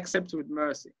provision except with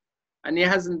mercy. And He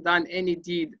hasn't done any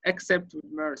deed except with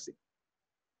mercy.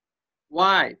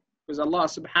 Why? Because Allah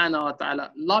subhanahu wa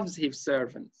ta'ala loves His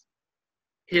servants.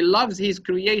 He loves His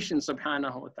creation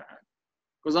subhanahu wa ta'ala.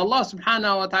 Because Allah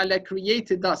subhanahu wa ta'ala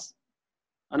created us.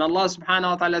 And Allah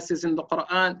subhanahu wa ta'ala says in the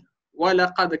Quran,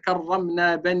 وَلَقَدْ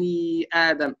كَرَّمْنَا بَنِي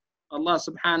آدَمَ. Allah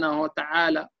subhanahu wa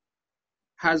ta'ala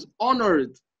has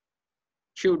honored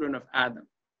children of Adam.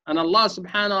 And Allah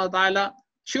subhanahu wa ta'ala,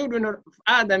 children of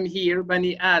Adam here,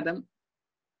 Bani Adam,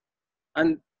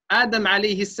 and Adam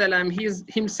alayhi salam,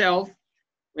 himself,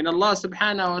 when Allah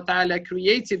subhanahu wa ta'ala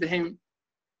created him,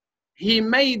 He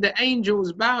made the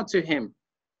angels bow to him.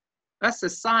 That's a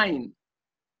sign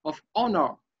of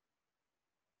honor.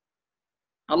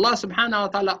 Allah subhanahu wa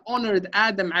ta'ala honored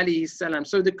Adam alayhi salam.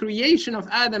 So the creation of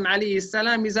Adam alayhi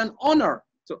salam is an honor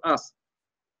to us.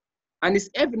 And it's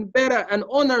even better an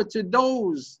honor to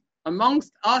those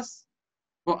amongst us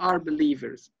who are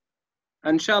believers.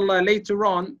 Inshallah, later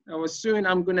on, or soon,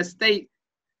 I'm going to state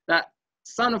that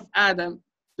son of Adam,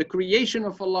 the creation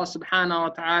of Allah subhanahu wa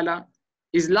ta'ala,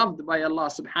 is loved by Allah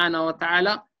subhanahu wa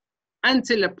ta'ala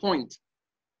until a point.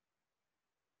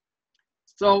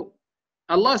 So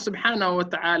Allah subhanahu wa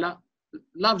ta'ala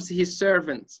loves His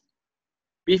servants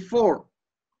before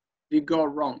they go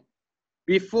wrong,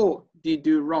 before they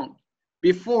do wrong,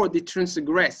 before they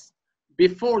transgress,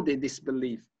 before they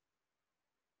disbelieve.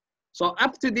 So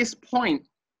up to this point,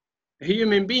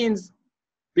 human beings,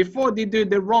 before they do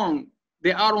the wrong,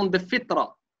 they are on the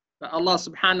fitrah that Allah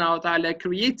subhanahu wa ta'ala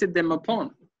created them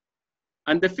upon.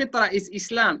 And the fitrah is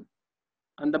Islam.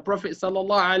 And the Prophet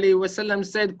sallallahu alayhi wa sallam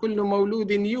said, كُلُّ مَوْلُودٍ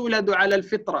يُولَدُ عَلَى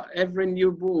الْفِطْرَةِ. Every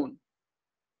newborn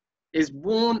is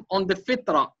born on the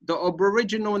fitrah, the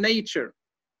aboriginal nature.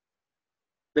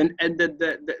 Then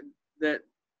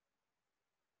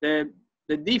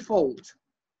the default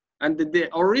and the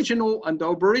original and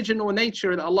the aboriginal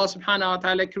nature that Allah subhanahu wa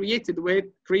ta'ala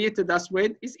created us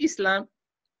with is Islam,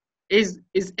 is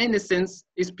innocence,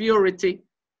 is purity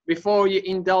before you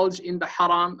indulge in the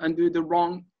haram and do the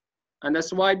wrong. And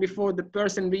that's why before the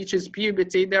person reaches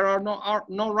puberty, there are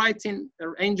no writing,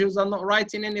 the angels are not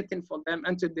writing anything for them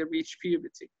until they reach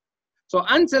puberty. So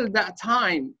until that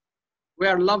time, we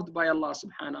are loved by Allah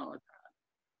subhanahu wa ta'ala.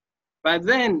 But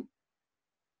then,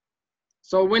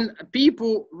 so when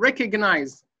people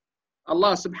recognize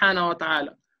Allah subhanahu wa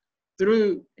ta'ala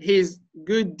through His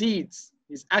good deeds,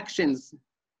 His actions,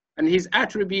 and His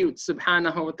attributes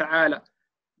subhanahu wa ta'ala,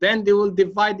 then they will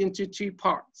divide into two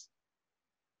parts.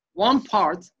 One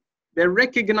part, they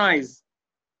recognize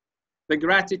the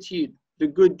gratitude, the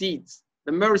good deeds,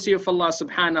 the mercy of Allah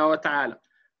subhanahu wa ta'ala,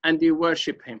 and they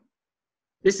worship Him.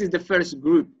 This is the first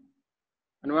group.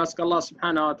 And we ask Allah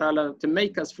subhanahu wa ta'ala to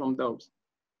make us from those.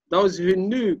 Those who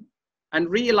knew and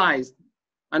realized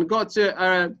and got to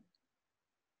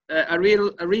a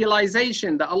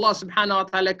realization that Allah subhanahu wa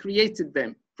ta'ala created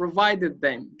them, provided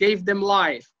them, gave them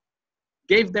life,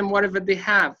 gave them whatever they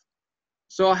have.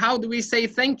 So how do we say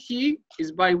thank you?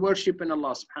 Is by worshiping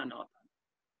Allah subhanahu wa ta'ala.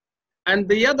 And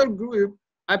the other group,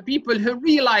 are people who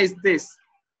realized this,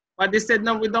 but they said,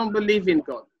 no, we don't believe in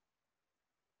God.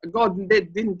 God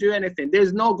didn't do anything.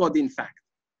 There's no God, in fact.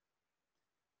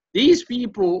 These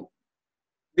people,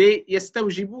 they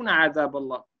يستوجبون عذاب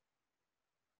الله.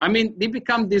 I mean, they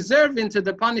become deserving to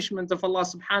the punishment of Allah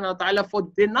subhanahu wa ta'ala for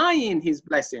denying his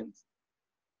blessings.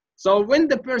 So when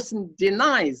the person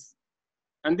denies,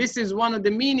 and this is one of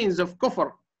the meanings of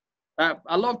kufr,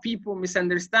 a lot of people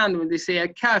misunderstand when they say a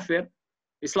kafir,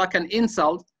 it's like an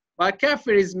insult, but a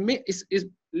kafir is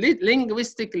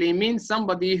linguistically means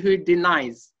somebody who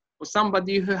denies or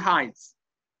somebody who hides.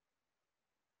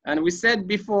 And we said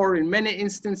before in many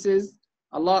instances,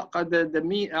 Allah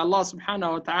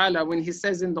subhanahu wa ta'ala, when he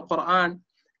says in the Quran,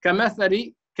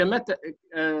 كَمَثَلِ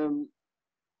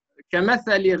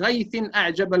غَيْثٍ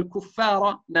أَعْجَبَ الْكُفَّارَ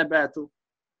نَبَاتُ.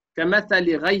 كَمَثَلِ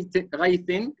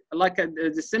غَيْثٍ, like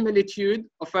the similitude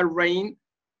of a rain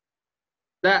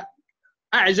that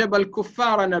أَعْجَبَ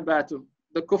الْكُفَّارَ نَبَاتُ.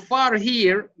 The kuffar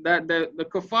here, the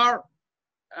kuffar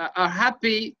are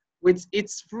happy with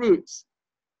its fruits.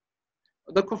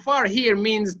 The kuffar here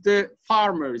means the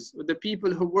farmers, or the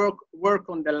people who work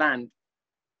on the land.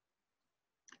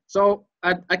 So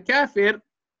a kafir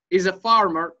is a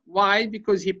farmer. Why?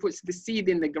 Because he puts the seed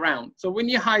in the ground. So when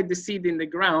you hide the seed in the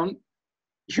ground,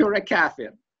 you're a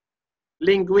kafir,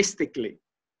 linguistically.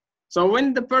 So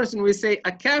when the person, we say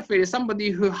a kafir is somebody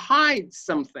who hides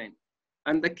something,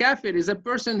 and the kafir is a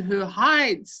person who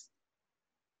hides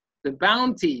the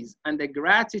bounties and the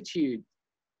gratitude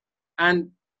and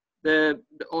the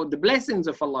blessings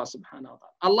of Allah subhanahu wa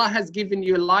ta'ala. Allah has given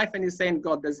you life and he's saying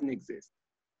God doesn't exist.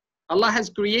 Allah has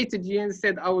created you and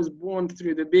said I was born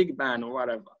through the Big Bang or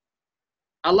whatever.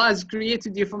 Allah has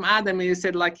created you from Adam and he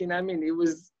said, like, you know what I mean, it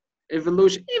was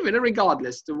evolution, even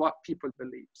regardless to what people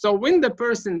believe. So when the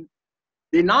person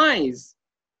denies,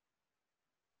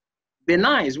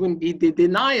 when they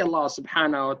deny Allah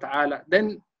subhanahu wa ta'ala,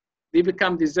 then they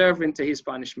become deserving to his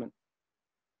punishment.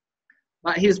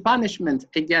 But his punishment,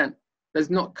 again, does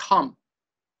not come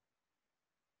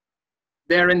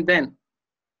there and then.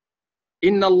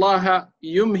 Inna Allah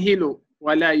yumhilu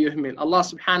wa la yuhmil. Allah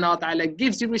subhanahu wa ta'ala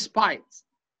gives you respite,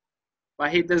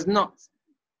 but he does not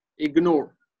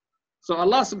ignore. So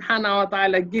Allah subhanahu wa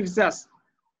ta'ala gives us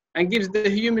and gives the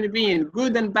human being,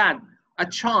 good and bad, a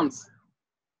chance.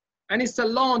 And it's a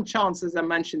long chance, as I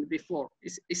mentioned before.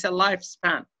 It's a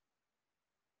lifespan.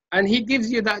 And he gives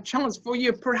you that chance for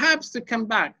you perhaps to come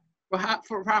back,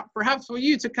 perhaps for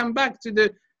you to come back to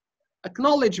the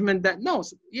acknowledgement that, no,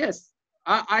 yes,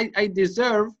 I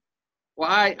deserve, or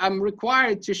I'm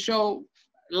required to show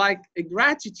like a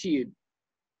gratitude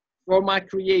for my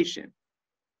creation,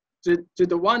 to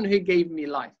the one who gave me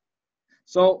life.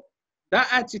 So that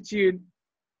attitude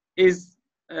is,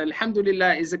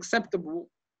 alhamdulillah, is acceptable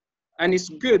and is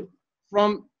good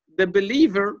from the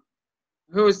believer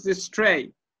who's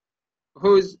astray,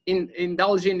 who's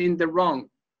indulging in the wrong,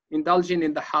 indulging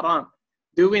in the haram,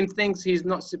 doing things he's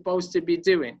not supposed to be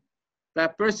doing.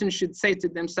 That person should say to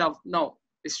themselves, no,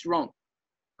 it's wrong.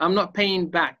 I'm not paying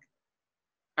back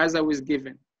as I was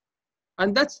given.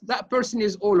 And that person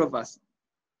is all of us.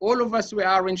 All of us, we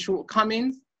are in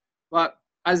shortcomings, but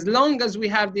as long as we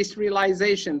have this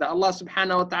realization that Allah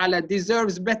subhanahu wa ta'ala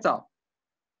deserves better,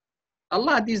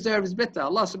 Allah deserves better,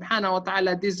 Allah subhanahu wa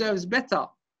ta'ala deserves better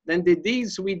than the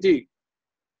deeds we do.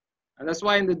 And that's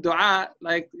why in the dua,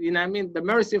 like, you know what I mean, the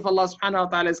mercy of Allah subhanahu wa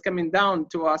ta'ala is coming down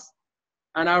to us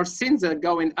and our sins are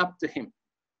going up to him.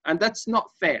 And that's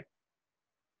not fair.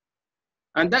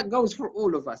 And that goes for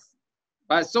all of us.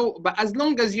 But as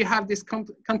long as you have this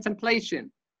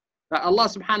contemplation that Allah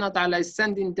subhanahu wa ta'ala is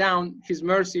sending down his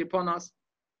mercy upon us,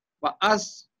 but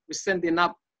us, we're sending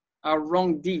up our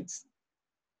wrong deeds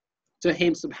to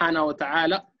him subhanahu wa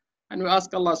ta'ala, and we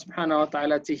ask Allah subhanahu wa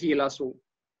ta'ala to heal us all.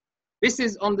 This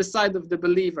is on the side of the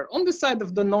believer. On the side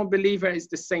of the non-believer is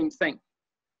the same thing.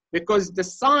 Because the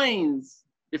signs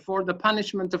before the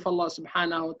punishment of Allah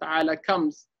subhanahu wa ta'ala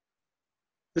comes,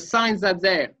 the signs are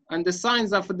there. And the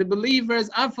signs are for the believers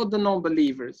and for the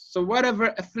non-believers. So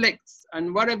whatever afflicts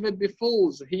and whatever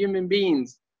befalls human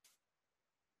beings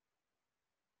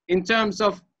in terms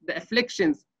of the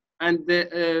afflictions and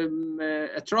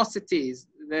the atrocities,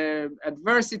 the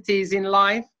adversities in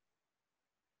life,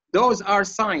 those are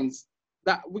signs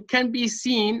that can be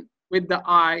seen with the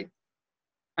eye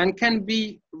and can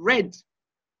be read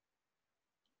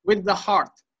with the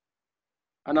heart.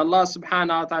 And Allah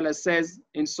subhanahu wa ta'ala says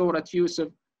in Surah Yusuf,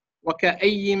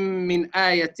 وَكَأَيٍّ مِّنْ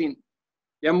آيَةٍ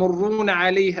يَمُرُّونَ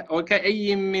عَلَيْهَا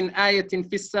وَكَأَيٍّ مِّنْ آيَةٍ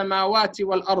فِي السَّمَاوَاتِ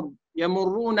وَالْأَرْضِ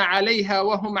يَمُرُّونَ عَلَيْهَا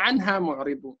وَهُمْ عَنْهَا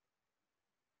مُعْرِضُونَ.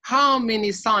 How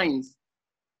many signs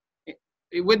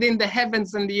within the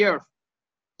heavens and the earth.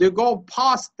 They go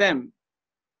past them,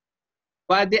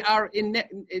 but they are in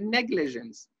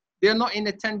negligence. They're not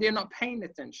they're not paying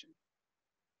attention.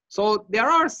 So there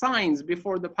are signs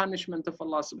before the punishment of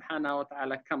Allah subhanahu wa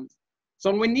ta'ala comes.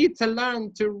 So we need to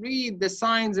learn to read the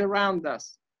signs around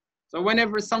us. So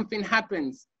whenever something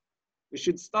happens, we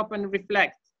should stop and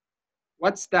reflect.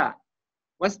 What's that?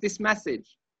 What's this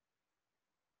message?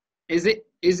 Is it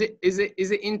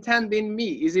intended in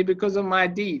me? Is it because of my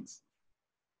deeds?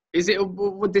 Is it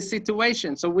with the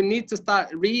situation? So we need to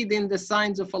start reading the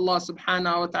signs of Allah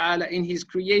subhanahu wa ta'ala in His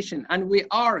creation, and we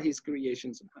are His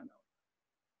creation subhanahu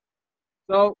wa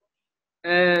ta'ala. So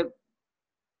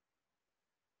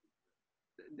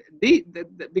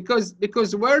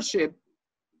because worship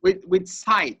with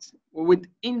sight or with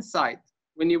insight,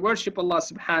 when you worship Allah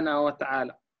subhanahu wa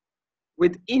ta'ala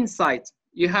with insight,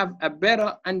 you have a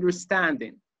better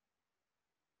understanding,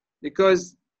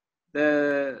 because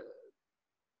the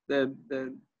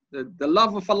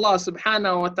love of Allah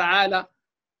subhanahu wa ta'ala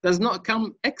does not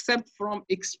come except from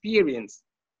experience.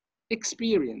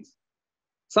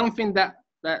 Something that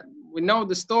we know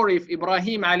the story of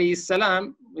Ibrahim alayhi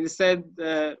salam, when he said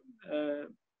to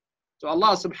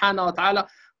Allah subhanahu wa ta'ala,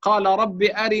 قال رب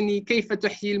أرني كيف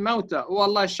تحيي الموتى. Oh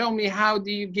Allah, show me how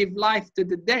do you give life to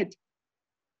the dead.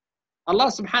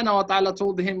 Allah subhanahu wa ta'ala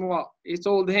told him what? He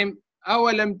told him,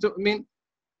 أولم تؤمن?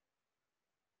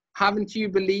 Haven't you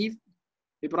believed?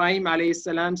 Ibrahim alayhi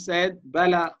salam said,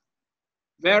 Bala,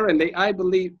 verily I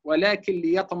believe, ولكن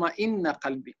ليطمئن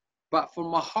قلبي, but for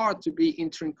my heart to be in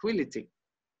tranquility.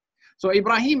 So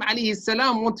Ibrahim alayhi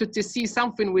salam wanted to see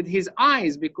something with his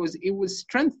eyes because it will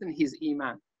strengthen his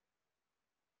iman.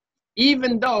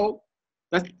 Even though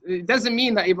it doesn't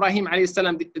mean that Ibrahim alayhi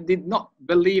salam did not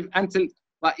believe until,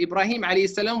 but Ibrahim alayhi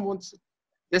salam wants,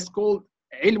 that's called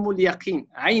ilm al-yaqeen,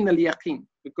 ayn al-yaqeen,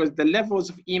 because the levels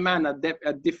of iman are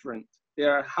different.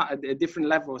 There are different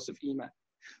levels of iman.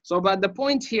 So, but the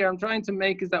point here I'm trying to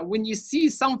make is that when you see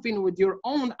something with your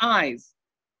own eyes,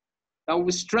 that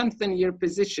will strengthen your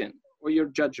position or your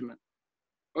judgment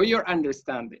or your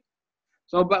understanding.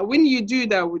 So, but when you do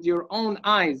that with your own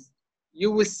eyes, you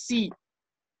will see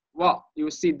what? You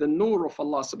will see the nur of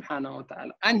Allah subhanahu wa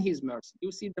ta'ala and His mercy. You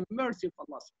will see the mercy of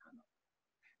Allah subhanahu wa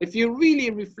ta'ala. If you really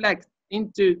reflect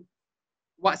into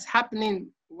what's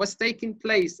happening, what's taking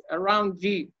place around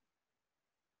you,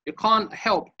 you can't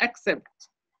help except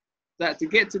that to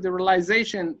get to the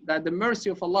realization that the mercy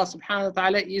of Allah subhanahu wa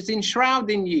ta'ala is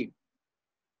enshrouding you.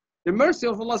 The mercy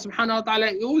of Allah subhanahu wa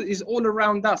ta'ala is all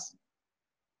around us.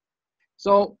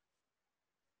 So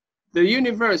the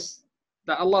universe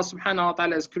that Allah subhanahu wa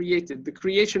ta'ala has created, the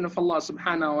creation of Allah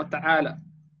subhanahu wa ta'ala,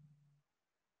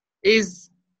 is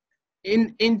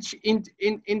in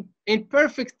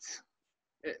perfect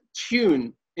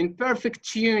tune, in perfect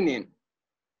tuning,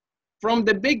 from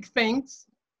the big things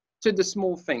to the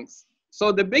small things.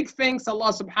 So the big things,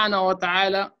 Allah subhanahu wa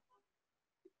ta'ala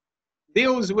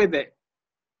deals with it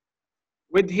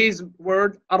with His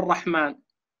word Ar-Rahman.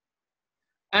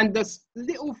 And the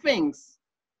little things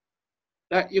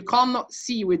that you cannot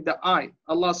see with the eye,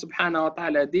 Allah subhanahu wa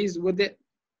ta'ala deals with it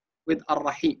with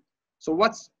Ar-Rahim. So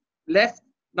what's left?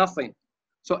 Nothing.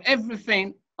 So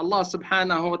everything Allah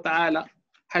subhanahu wa ta'ala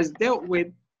has dealt with,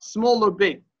 small or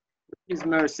big, with His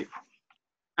mercy.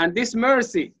 And this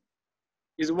mercy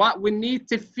is what we need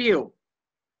to feel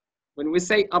when we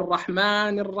say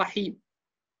Ar-Rahman Ar-Rahim.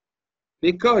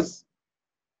 Because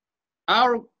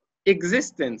our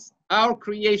existence, our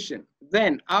creation,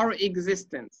 then our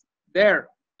existence, there,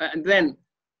 and then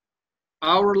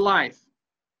our life,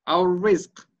 our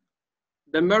rizq,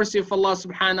 the mercy of Allah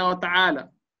subhanahu wa ta'ala,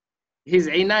 His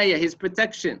inayah, His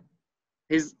protection,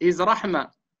 His rahmah,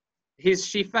 His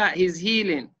shifa, His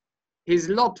healing, His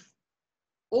lutf,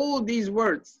 all these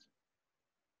words,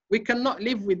 we cannot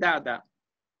live without that.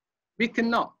 We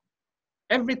cannot.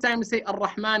 Every time you say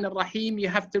Ar-Rahman Ar-Rahim, you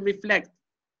have to reflect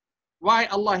why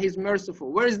Allah is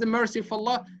merciful. Where is the mercy of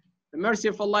Allah? The mercy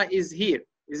of Allah is here,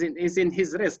 is in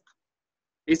His rizq.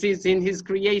 It is in His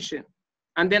creation.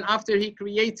 And then after He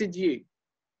created you,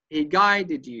 He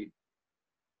guided you.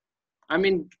 I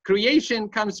mean, creation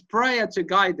comes prior to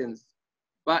guidance,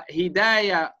 but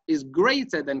hidayah is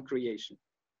greater than creation.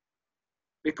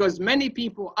 Because many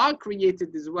people are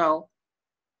created as well,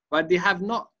 but they have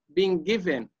not been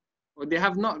given, or they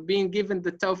have not been given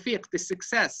the tawfiq, the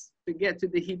success to get to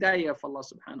the hidayah of Allah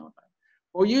subhanahu wa ta'ala.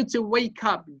 For you to wake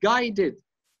up guided.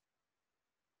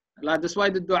 That's why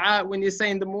the dua, when you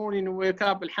say in the morning, wake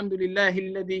up, Alhamdulillah,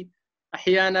 alladhi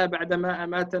ahyana ba'dama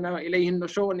amatana wa ilayhi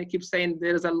nushur, and you keep saying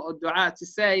there's a dua to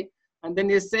say, and then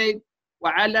you say,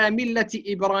 وَعَلَى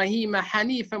مِلَّةِ إِبْرَاهِيمَ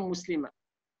حَنِيفًا مُسْلِمًا.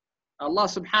 Allah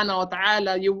subhanahu wa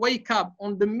ta'ala, you wake up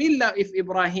on the millah of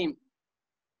Ibrahim,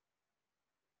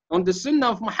 on the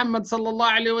sunnah of Muhammad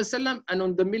sallallahu alayhi wa sallam, and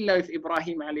on the millah of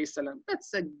Ibrahim alayhi salam.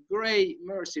 That's a great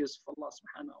mercy of Allah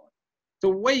subhanahu wa ta'ala. To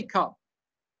wake up,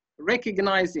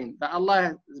 recognizing that Allah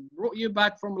has brought you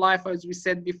back from life, as we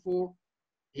said before.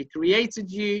 He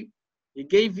created you, He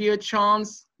gave you a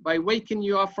chance by waking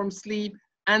you up from sleep,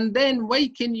 and then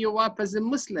waking you up as a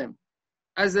Muslim,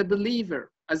 as a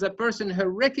believer, as a person who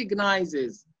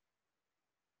recognizes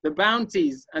the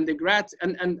bounties and the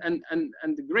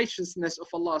and the graciousness of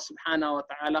Allah subhanahu wa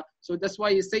ta'ala. So that's why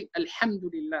you say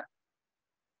Alhamdulillah.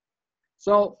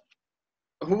 So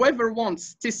whoever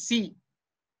wants to see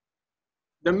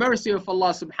the mercy of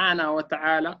Allah subhanahu wa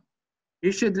ta'ala,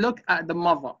 you should look at the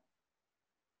mother.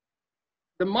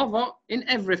 The mother in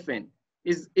everything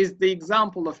is the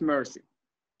example of mercy.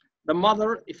 The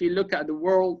mother, if you look at the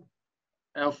world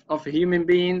of human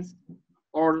beings,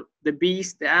 or the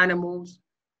beasts, the animals,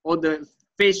 or the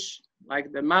fish,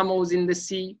 like the mammals in the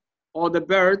sea, or the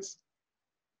birds,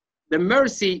 the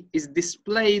mercy is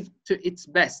displayed to its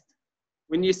best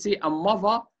when you see a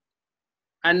mother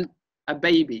and a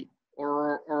baby,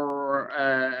 or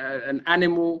an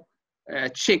animal, a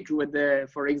chick with,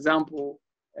 for example,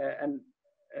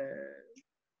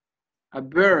 a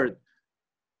bird.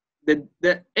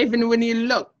 Even when you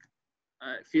look,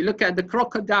 if you look at the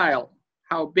crocodile,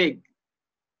 how big,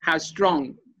 how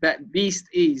strong that beast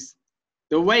is,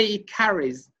 the way it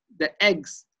carries the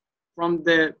eggs from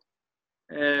the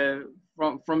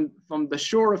from the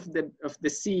shore of the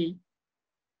sea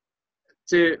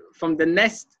from the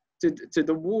nest to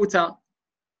the water,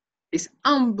 is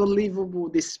unbelievable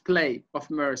display of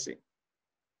mercy.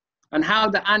 And how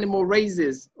the animal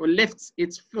raises or lifts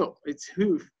its foot, its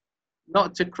hoof,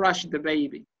 not to crush the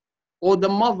baby. Or the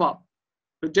mother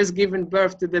who just given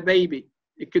birth to the baby.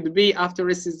 It could be after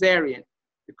a cesarean.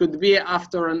 It could be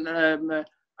after a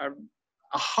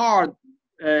hard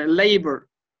labor.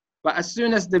 But as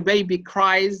soon as the baby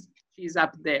cries, she's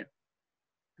up there.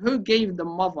 Who gave the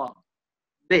mother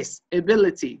this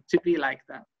ability to be like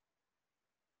that?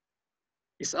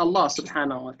 It's Allah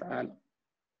subhanahu wa ta'ala.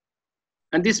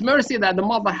 And this mercy that the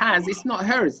mother has, it's not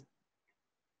hers.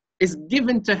 It's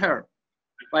given to her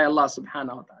by Allah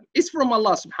subhanahu wa ta'ala. It's from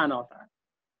Allah subhanahu wa ta'ala.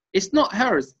 It's not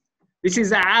hers. This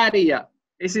is a ariyah.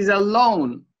 This is a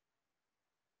loan.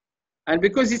 And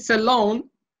because it's a loan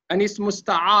and it's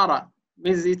musta'ara,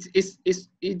 means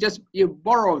you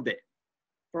borrowed it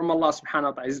from Allah subhanahu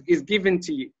wa ta'ala. It's given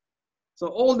to you.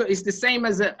 So it's the same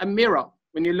as a mirror.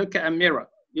 When you look at a mirror,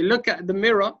 you look at the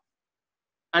mirror,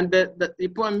 and you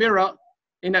put a mirror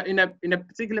in a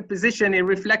particular position. It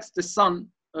reflects the sun,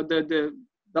 or the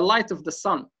light of the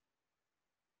sun.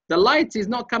 The light is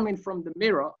not coming from the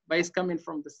mirror, but it's coming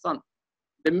from the sun.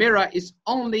 The mirror is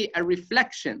only a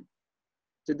reflection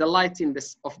to the light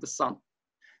of the sun.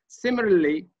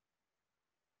 Similarly,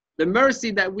 the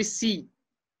mercy that we see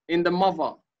in the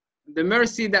mother, the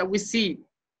mercy that we see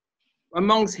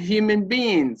amongst human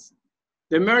beings,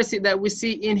 the mercy that we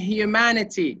see in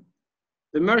humanity,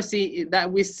 the mercy that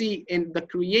we see in the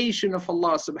creation of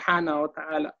Allah subhanahu wa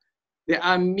ta'ala, they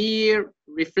are mere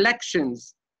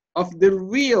reflections of the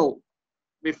real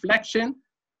reflection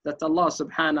that Allah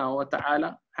subhanahu wa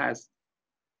ta'ala has.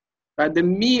 But the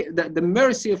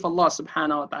mercy of Allah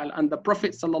subhanahu wa ta'ala, and the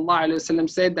Prophet sallallahu alayhi wa sallam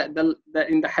said that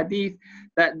in the hadith,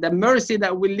 that the mercy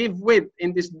that we live with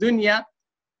in this dunya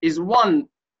is 1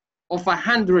 of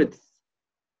 100th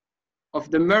of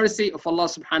the mercy of Allah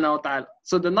subhanahu wa ta'ala.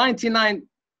 So the 99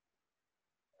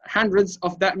 hundredths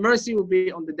of that mercy will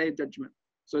be on the day of judgment.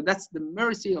 So that's the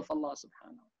mercy of Allah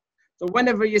subhanahu wa ta'ala. So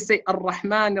whenever you say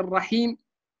Ar-Rahman Ar-Rahim,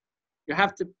 you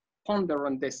have to ponder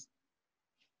on this.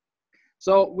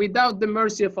 So without the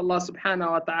mercy of Allah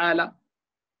subhanahu wa ta'ala,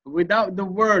 without the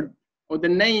word or the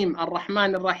name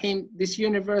Ar-Rahman Ar-Rahim, this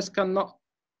universe cannot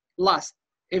last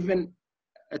even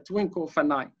a twinkle of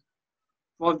an eye.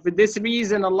 For this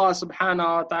reason, Allah subhanahu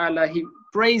wa ta'ala, He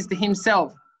praised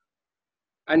Himself.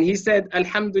 And He said,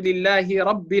 Alhamdulillahi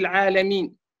Rabbil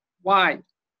Alameen. Why?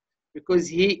 Because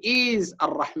He is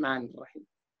Ar-Rahman Ar-Rahim.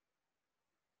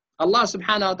 Allah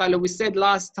subhanahu wa ta'ala, we said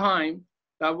last time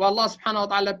that Allah subhanahu wa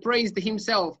ta'ala praised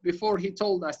Himself before He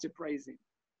told us to praise Him.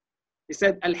 He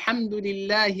said,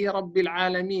 Alhamdulillahi Rabbil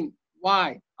Alameen.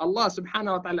 Why? Allah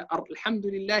subhanahu wa ta'ala,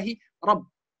 Alhamdulillahi Rabb.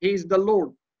 He is the Lord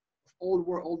of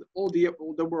all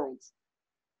the worlds.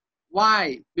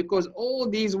 Why? Because all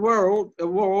these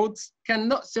worlds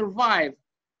cannot survive,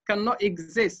 cannot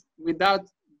exist without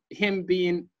Him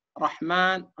being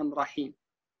Rahman and Rahim.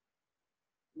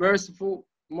 Merciful,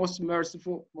 most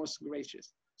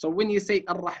gracious. So when you say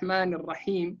Ar-Rahman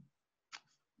Ar-Rahim,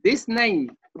 This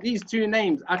name, these two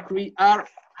names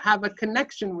have a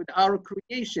connection with our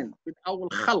creation, with our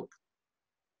khalq.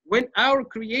 When our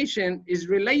creation is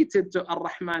related to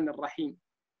Ar-Rahman Ar-Rahim.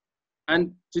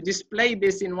 And to display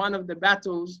this in one of the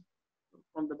battles,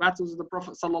 from the battles of the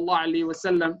Prophet sallallahu alaihi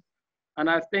wasallam, and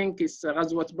I think it's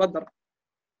Ghazwat Badr,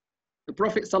 the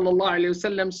Prophet sallallahu alaihi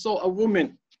wasallam saw a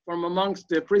woman from amongst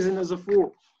the prisoners of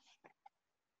war.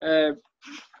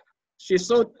 He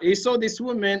saw this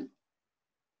woman.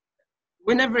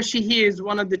 Whenever she hears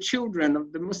one of the children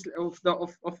of the Muslim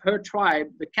of her tribe,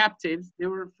 the captives, they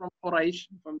were from Quraysh,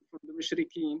 from the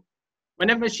Mushrikeen.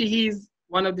 Whenever she hears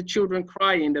one of the children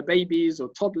crying, the babies or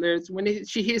toddlers, when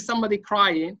she hears somebody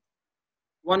crying,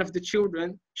 one of the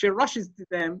children, she rushes to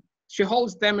them, she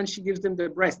holds them and she gives them the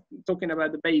breast, talking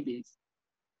about the babies.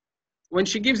 When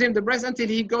she gives him the breast until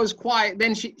he goes quiet,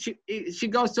 then she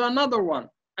goes to another one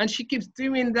and she keeps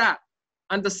doing that.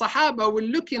 And the Sahaba were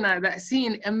looking at that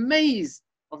scene, amazed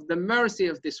of the mercy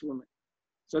of this woman.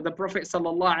 So the Prophet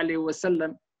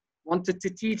ﷺ wanted to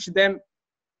teach them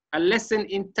a lesson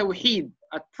in Tawheed,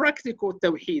 a practical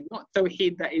Tawheed, not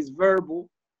Tawheed that is verbal,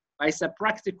 but it's a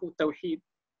practical Tawheed.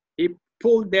 He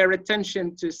pulled their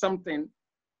attention to something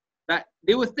that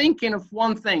they were thinking of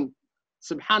one thing.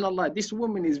 Subhanallah, this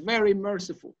woman is very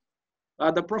merciful.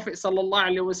 The Prophet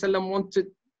ﷺ wanted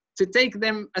to take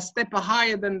them a step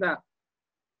higher than that.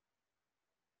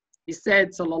 He said,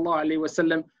 sallallahu alayhi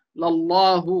wasallam,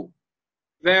 Lallahu,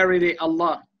 verily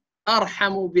Allah,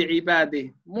 arhamu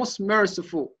bi'ibadih, most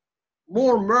merciful,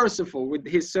 more merciful with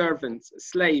his servants,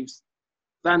 slaves,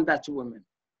 than that woman.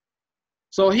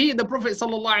 So the Prophet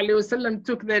sallallahu alayhi wasallam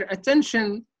took their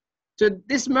attention to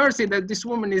this mercy that this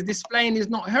woman is displaying is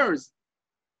not hers.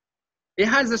 It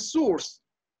has a source.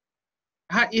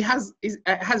 It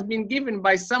has been given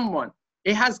by someone.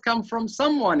 It has come from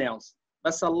someone else.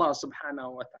 That's Allah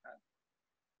subhanahu wa ta'ala.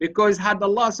 Because had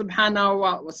Allah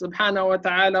subhanahu wa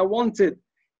ta'ala wanted,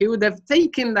 he would have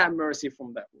taken that mercy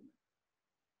from that woman.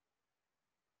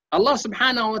 Allah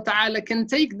subhanahu wa ta'ala can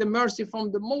take the mercy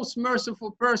from the most merciful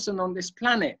person on this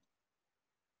planet.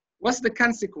 What's the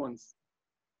consequence?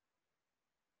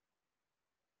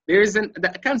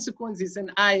 The consequence is an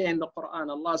ayah in the Quran.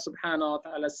 Allah subhanahu wa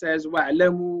ta'ala says,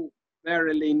 وَاعْلَمُوا,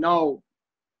 verily know,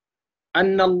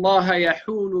 أَنَّ اللَّهَ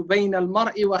يَحُولُ بَيْنَ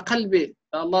الْمَرْءِ وَقَلْبِهِ.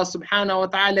 Allah subhanahu wa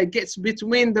ta'ala gets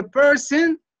between the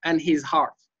person and his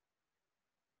heart.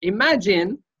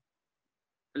 Imagine,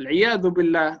 al-iyadu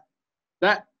billah,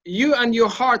 that you and your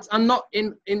hearts are not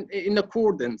in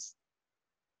accordance.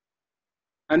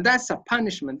 And that's a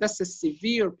punishment. That's a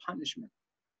severe punishment.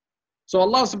 So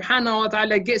Allah subhanahu wa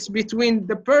ta'ala gets between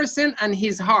the person and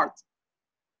his heart.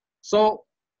 So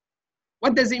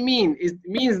what does it mean? It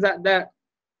means that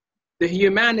the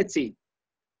humanity,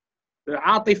 the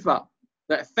atifa,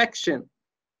 the affection,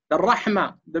 the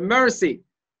rahmah, the mercy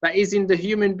that is in the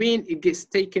human being, it gets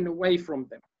taken away from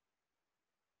them.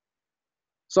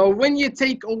 So when you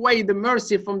take away the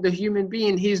mercy from the human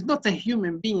being, he is not a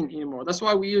human being anymore. That's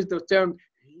why we use the term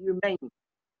humane.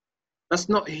 That's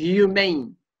not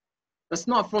humane. That's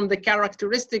not from the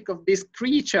characteristic of this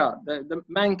creature, the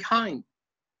mankind.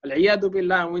 Al-iyadu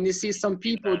billah, when you see some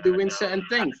people doing certain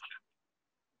things.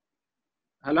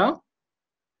 Hello?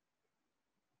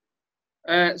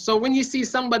 So when you see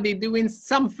somebody doing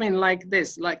something like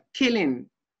this, like killing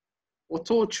or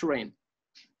torturing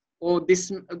or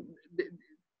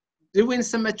doing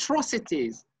some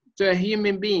atrocities to a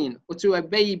human being or to a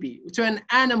baby or to an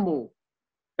animal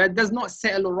that does not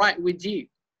settle right with you.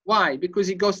 Why? Because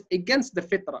it goes against the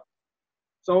fitrah.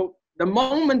 So the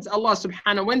moment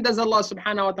when does Allah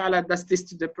subhanahu wa ta'ala does this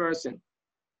to the person?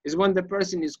 Is when the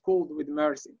person is called with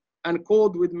mercy and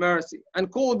called with mercy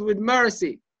and called with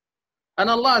mercy. And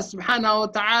Allah subhanahu wa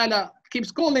ta'ala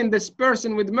keeps calling this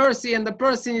person with mercy and the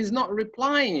person is not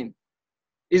replying,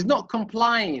 is not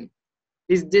complying,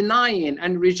 is denying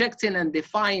and rejecting and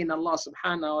defying Allah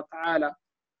subhanahu wa ta'ala.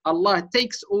 Allah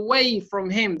takes away from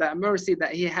him that mercy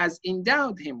that he has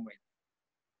endowed him with.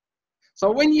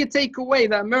 So when you take away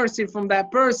that mercy from that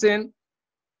person,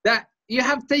 that you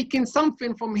have taken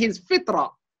something from his fitrah,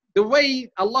 the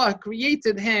way Allah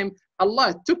created him,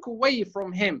 Allah took away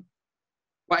from him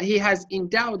what he has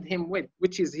endowed him with,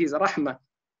 which is his rahmah.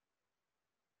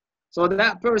 So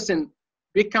that person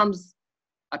becomes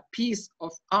a piece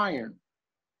of iron,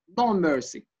 no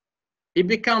mercy. He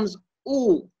becomes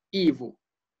all evil,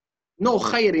 no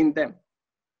khair in them.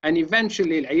 And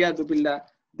eventually, al-iyadu billah,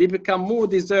 they become more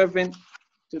deserving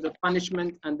to the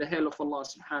punishment and the hell of Allah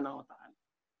subhanahu wa ta'ala.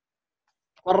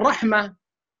 Al-rahmah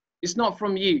is not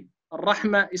from you.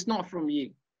 Al-rahmah is not from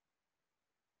you.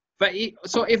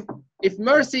 So if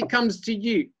mercy comes to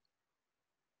you,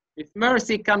 If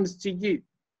mercy comes to you,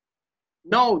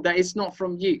 know that it's not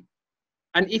from you.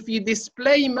 And if you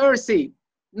display mercy,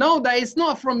 know that it's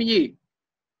not from you.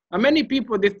 And many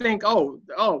people, they think, oh,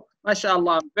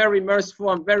 mashallah, I'm very merciful,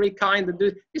 I'm very kind.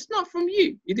 It's not from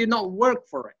you. You did not work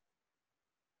for it.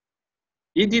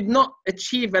 You did not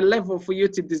achieve a level for you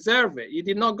to deserve it. You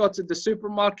did not go to the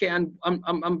supermarket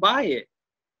and buy it.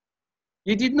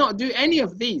 You did not do any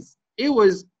of these. It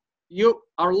was you,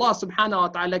 Allah subhanahu wa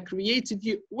ta'ala created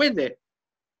you with it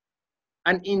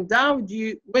and endowed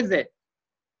you with it.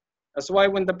 That's why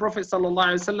when the Prophet sallallahu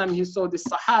alaihi wasallam, he saw this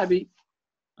Sahabi,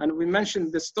 and we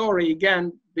mentioned the story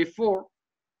again before,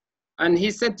 and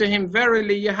he said to him,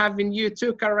 verily you have in you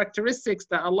two characteristics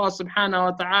that Allah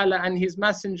subhanahu wa ta'ala and his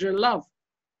messenger love.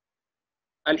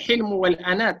 Al-hilm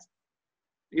wal-anat.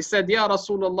 He said, Ya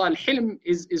Rasulullah, al-hilm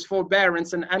is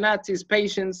forbearance and anat is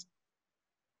patience.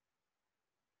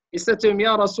 He said to him,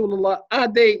 Ya Rasulullah, are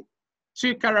they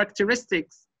two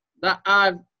characteristics that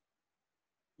I've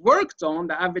worked on,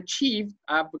 that I've achieved,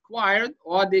 I've acquired,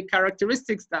 or are they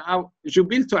characteristics that I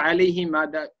jubiltu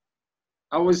alayhima, that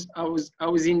I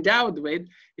was endowed with?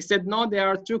 He said, no, there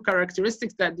are two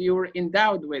characteristics that you were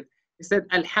endowed with. He said,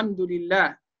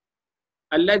 Alhamdulillah,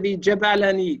 alladhi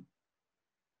jabalani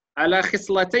ala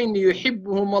khislatayn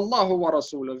yuhibbuhum Allahu wa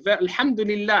rasuluh.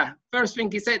 Alhamdulillah. First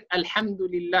thing he said,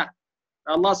 Alhamdulillah.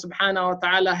 Allah subhanahu wa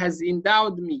ta'ala has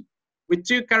endowed me with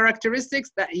two characteristics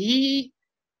that he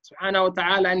subhanahu wa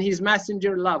ta'ala and his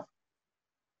messenger love.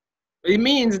 It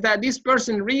means that this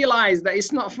person realized that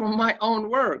it's not from my own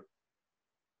work.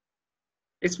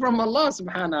 It's from Allah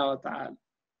subhanahu wa ta'ala.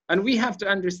 And we have to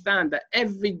understand that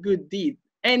every good deed,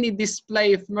 any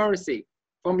display of mercy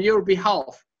from your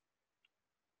behalf,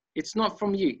 it's not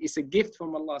from you. It's a gift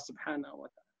from Allah subhanahu wa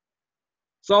ta'ala.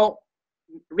 So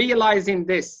realizing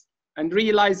this and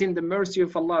realizing the mercy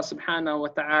of Allah subhanahu wa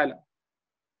ta'ala,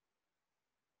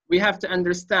 we have to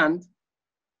understand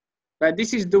that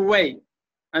this is the way,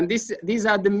 and these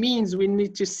are the means we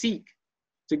need to seek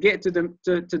to get to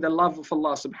the love of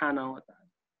Allah subhanahu wa ta'ala.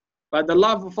 But the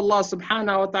love of Allah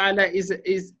subhanahu wa ta'ala is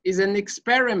an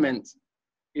experiment,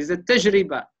 is a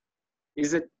tajriba,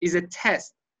 is a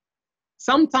test.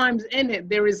 Sometimes in it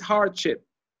there is hardship,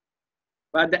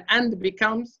 but the end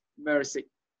becomes mercy.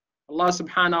 Allah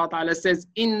subhanahu wa ta'ala says,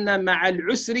 Inna ma'al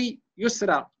usri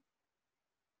yusra.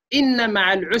 Inna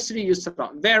ma'al usri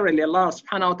yusra. Verily, Allah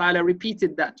subhanahu wa ta'ala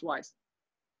repeated that twice.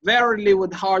 Verily,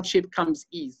 with hardship comes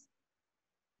ease.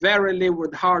 Verily,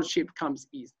 with hardship comes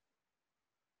ease.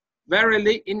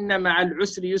 Verily, inna ma'al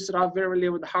usri yusra. Verily,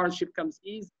 with hardship comes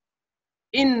ease.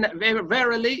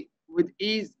 Verily, with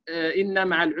ease. Inna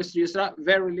ma'al usri yusra.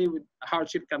 Verily, with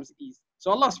hardship comes ease.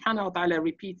 So Allah subhanahu wa ta'ala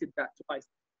repeated that twice.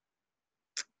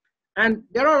 And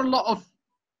there are a lot of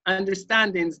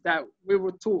understandings that we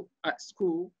were taught at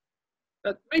school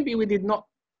that maybe we did not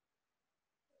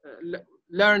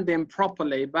learn them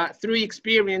properly, but through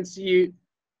experience you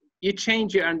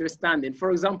change your understanding.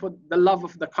 For example, the love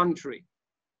of the country.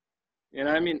 You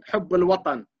know what I mean? Hubb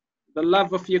al-watan, the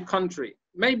love of your country.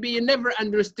 Maybe you never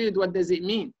understood what does it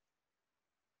mean.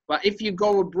 But if you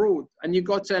go abroad and you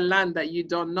go to a land that you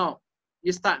don't know,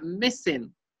 you start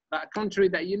missing that country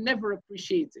that you never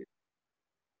appreciated.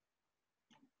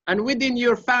 And within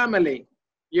your family,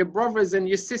 your brothers and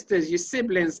your sisters, your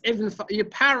siblings, even your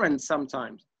parents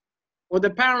sometimes, or the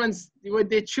parents with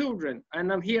their children.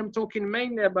 And I'm talking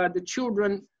mainly about the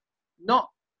children not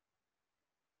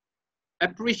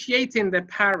appreciating their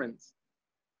parents.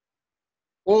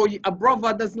 Or a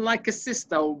brother doesn't like a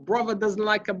sister, or brother doesn't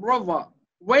like a brother.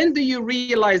 When do you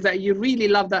realize that you really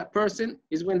love that person?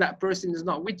 Is when that person is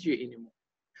not with you anymore.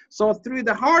 So through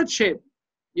the hardship,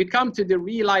 you come to the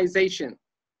realization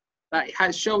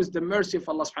that shows the mercy of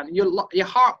Allah subhanahu wa ta'ala. Your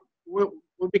heart will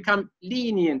become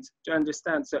lenient to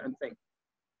understand certain things.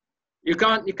 You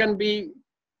can be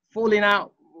falling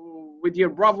out with your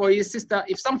brother or your sister.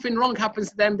 If something wrong happens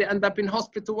to them, they end up in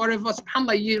hospital, whatever,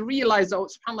 subhanAllah, you realize, oh,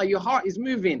 subhanAllah, your heart is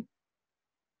moving.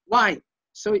 Why?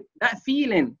 So that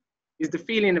feeling is the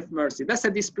feeling of mercy. That's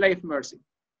a display of mercy.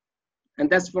 And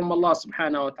that's from Allah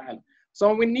subhanahu wa ta'ala.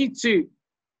 So we need to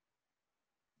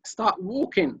start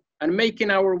walking and making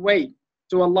our way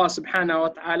to Allah subhanahu wa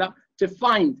ta'ala to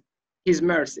find His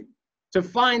mercy, to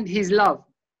find His love.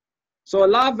 So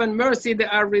love and mercy, they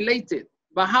are related.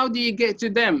 But how do you get to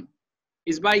them?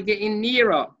 Is by getting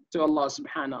nearer to Allah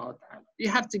subhanahu wa ta'ala. You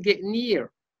have to get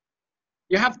near.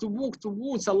 You have to walk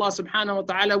towards Allah subhanahu wa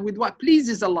ta'ala with what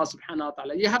pleases Allah subhanahu wa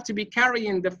ta'ala. You have to be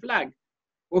carrying the flag,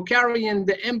 or carrying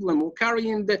the emblem, or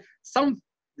carrying the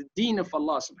deen of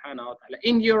Allah subhanahu wa ta'ala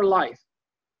in your life.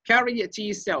 Carry it to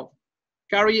yourself.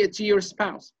 Carry it to your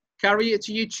spouse. Carry it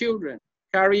to your children.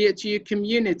 carry it to your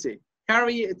community,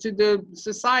 carry it to the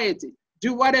society.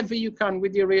 Do whatever you can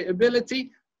with your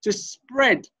ability to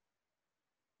spread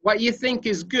what you think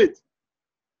is good,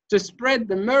 to spread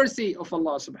the mercy of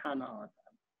Allah subhanahu wa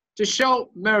ta'ala, to show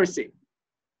mercy.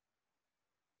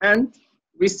 And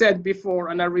we said before,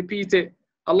 and I repeat it,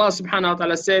 Allah subhanahu wa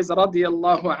ta'ala says,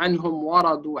 radiyallahu anhum wa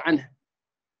radu anhu.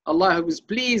 Allah was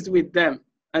pleased with them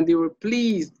and they were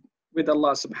pleased with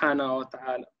Allah subhanahu wa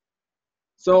ta'ala.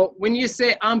 So when you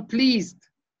say, I'm pleased,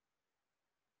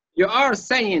 you are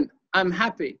saying, I'm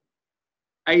happy,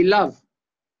 I love,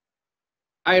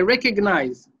 I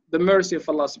recognize the mercy of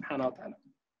Allah subhanahu wa ta'ala.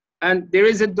 And there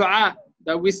is a dua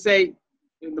that we say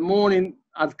in the morning,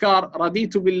 adhkar,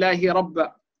 raditu billahi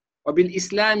rabba, wa bil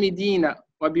islami deena,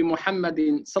 wa bi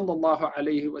Muhammadin sallallahu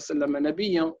alayhi wa sallam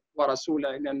nabiyyan wa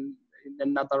rasula, in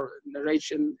another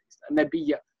narration,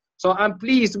 nabiyya. So I'm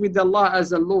pleased with Allah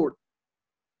as a Lord.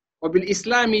 Wa bil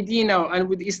islami deena, and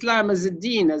with Islam as a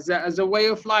deen, as a way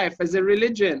of life, as a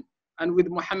religion, and with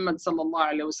Muhammad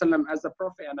sallallahu alayhi wa sallam as a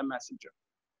prophet and a messenger.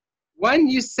 When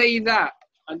you say that,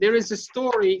 and there is a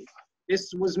story,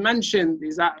 this was mentioned,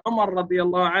 is that Umar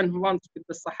radiallahu anhu once with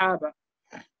the Sahaba.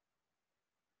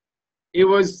 It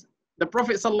was the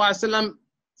Prophet sallallahu alaihi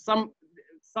wasallam,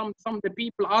 some of the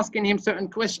people asking him certain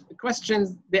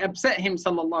questions, they upset him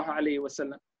sallallahu alaihi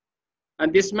wasallam.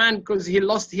 And this man, because he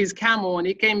lost his camel, and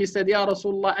he came, he said, Ya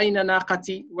Rasulullah, ayna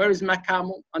naqati, where is my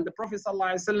camel? And the Prophet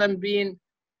sallallahu alaihi wasallam, being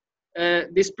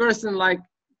this person like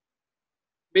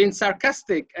being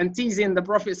sarcastic and teasing the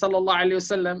Prophet sallallahu alaihi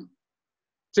wasallam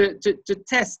to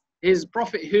test his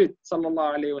prophethood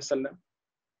sallallahu alaihi wasallam.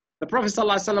 The Prophet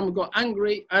sallallahu alaihi wasallam got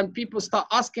angry and people start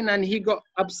asking, and he got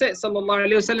upset sallallahu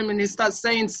alaihi wasallam, and he starts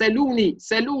saying, Saluni,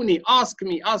 Saluni, ask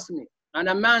me, ask me. And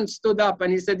a man stood up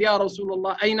and he said, Ya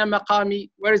Rasulullah, ayna maqami,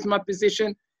 where is my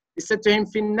position? He said to him,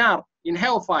 Finnar, in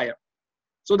hellfire.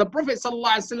 So the Prophet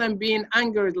sallallahu alaihi wasallam being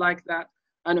angered like that,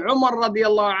 and Umar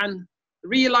radiallahu anhu,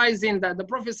 realizing that the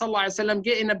Prophet ﷺ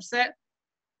getting upset,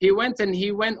 he went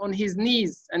on his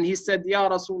knees and he said, Ya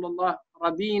Rasulullah,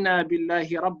 radina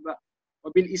billahi rabba,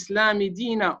 wa bil islami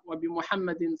deena, wa bi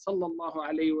Muhammadin sallallahu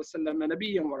alayhi wa sallam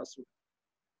nabiyyan wa rasul.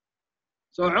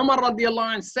 So Umar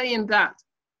radiallahu anhu saying that,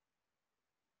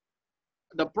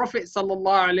 the Prophet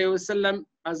sallallahu alayhi wa sallam,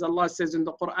 as Allah says in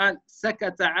the Quran,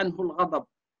 sakata anhu al-ghadab.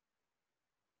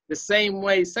 The same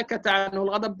way, sakata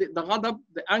anhu al-ghadab, the ghadab,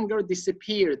 the anger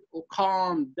disappeared or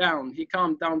calmed down. He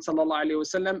calmed down, sallallahu alayhi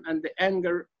wasallam, and the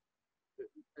anger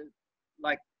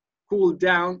like cooled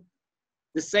down.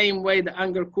 The same way the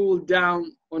anger cooled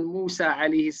down on Musa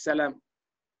alayhi salam.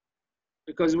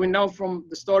 Because we know from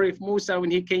the story of Musa, when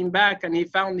he came back and he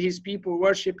found his people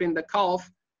worshipping the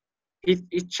calf,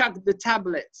 he chucked the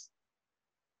tablets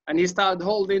and he started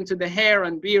holding to the hair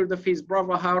and beard of his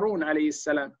brother Harun alayhi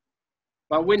salam.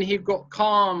 But when he got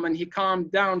calm and he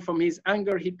calmed down from his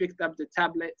anger, he picked up the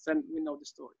tablets, and we know the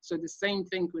story. So the same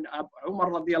thing when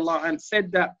Umar radiallahu anh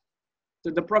said that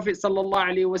to the Prophet sallallahu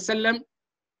alaihi wasallam,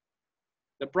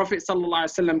 the Prophet sallallahu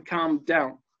alaihi wasallam calmed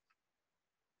down.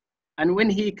 And when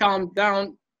he calmed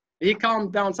down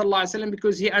sallallahu alaihi wasallam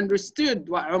because he understood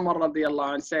what Umar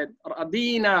radiallahu anh said.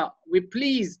 Radina, we're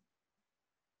pleased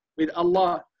with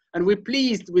Allah, and we're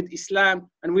pleased with Islam,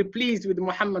 and we're pleased with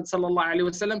Muhammad sallallahu alaihi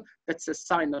wasallam. That's a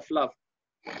sign of love.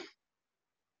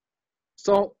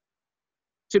 So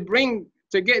to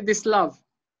get this love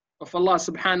of Allah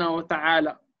subhanahu wa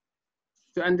ta'ala,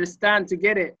 to understand, to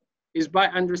get it, is by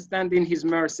understanding His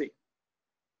mercy.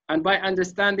 And by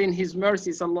understanding His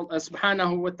mercy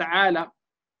subhanahu wa ta'ala,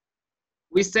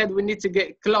 we said we need to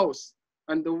get close.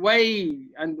 And the way,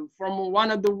 and from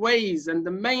one of the ways, and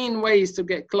the main ways to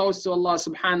get close to Allah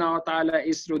subhanahu wa ta'ala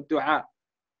is through dua.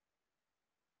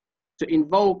 To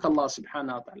invoke Allah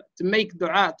subhanahu wa ta'ala, to make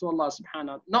dua to Allah subhanahu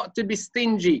wa ta'ala, not to be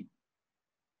stingy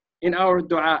in our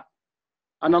dua.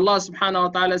 And Allah subhanahu wa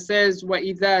ta'ala says,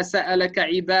 وَإِذَا سَأَلَكَ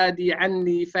عِبَادِي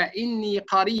عَنِّي فَإِنِّي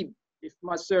قَرِيبٌ. If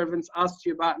my servants ask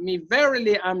you about me,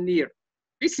 verily I'm near.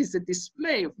 This is a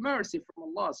display of mercy from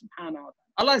Allah subhanahu wa ta'ala.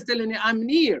 Allah is telling you, I'm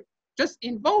near. Just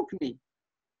invoke me.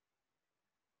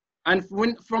 And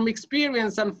from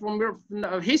experience and from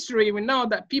history, we know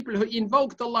that people who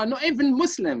invoked Allah, not even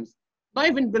Muslims, not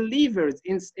even believers,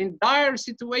 in dire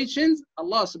situations,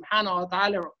 Allah subhanahu wa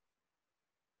ta'ala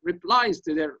replies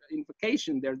to their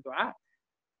invocation, their dua.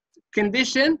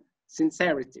 Condition,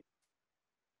 sincerity.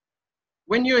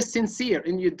 When you're sincere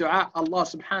in your dua, Allah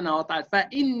subhanahu wa ta'ala,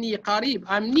 فَإِنِّي قَرِيبٌ,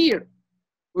 I'm near.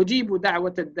 أُجِيبُ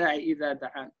دَعْوَةَ الدَّاعِ إِذَا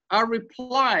دَعَانِ. I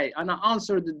reply and I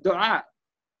answer the dua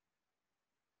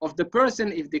of the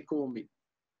person if they call me.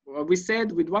 What we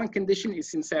said with one condition is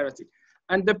sincerity.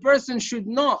 And the person should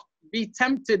not be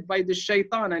tempted by the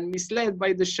shaitan and misled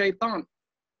by the shaitan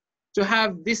to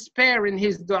have despair in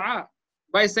his dua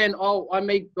by saying, oh, I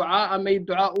made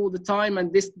dua all the time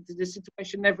and the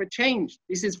situation never changed.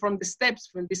 This is from the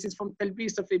steps, this is from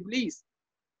talbis of Iblis.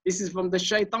 This is from the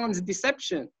shaitan's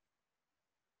deception.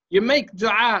 You make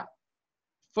dua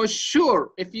for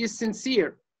sure, if you're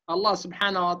sincere, Allah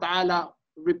subhanahu wa ta'ala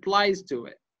replies to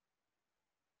it,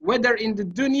 whether in the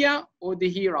dunya or the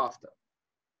hereafter.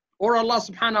 Or Allah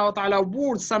subhanahu wa ta'ala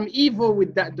wards some evil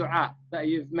with that dua that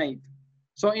you've made.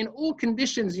 So in all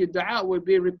conditions, your dua will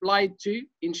be replied to,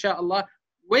 inshallah,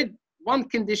 with one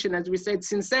condition, as we said,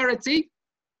 sincerity,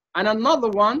 and another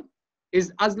one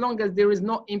is as long as there is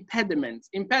no impediments.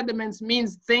 Impediments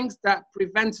means things that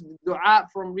prevent the dua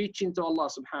from reaching to Allah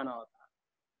subhanahu wa ta'ala.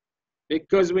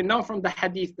 Because we know from the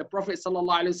hadith, the Prophet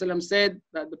sallallahu alaihi wasallam said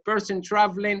that the person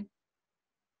traveling,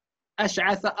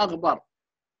 ash'atha aghbar,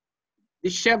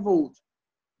 disheveled,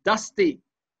 dusty,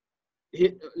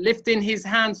 lifting his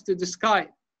hands to the sky,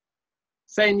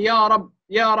 saying, Ya Rab,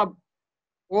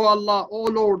 O Allah, O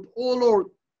Lord,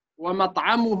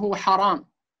 وَمَطْعَمُهُ حَرَامٌ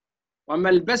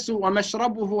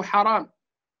وَمَشْرَبُهُ حَرَامٌ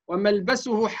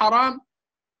وَمَلْبَسُهُ حَرَامٌ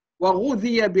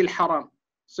وَغُذِيَ بِالْحَرَامِ.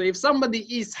 So if somebody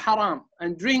eats haram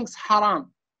and drinks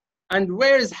haram and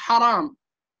wears haram,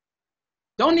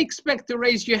 don't expect to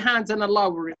raise your hands and Allah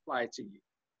will reply to you.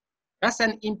 That's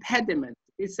an impediment.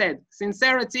 He said,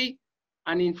 sincerity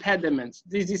and impediments.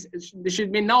 There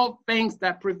should be no things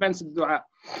that prevents the dua.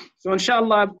 So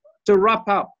inshallah, to wrap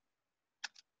up,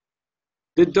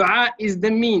 the dua is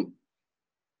the mean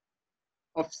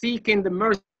of seeking the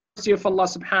mercy of Allah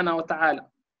subhanahu wa ta'ala.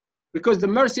 Because the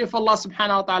mercy of Allah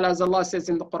subhanahu wa ta'ala, as Allah says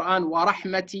in the Quran,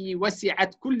 وَرَحْمَتِي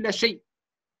وَسِعَتْ كُلَّ شَيْءٍ.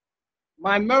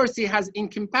 My mercy has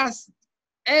encompassed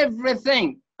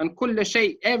everything. And كُلَّ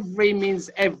شَيْء, every means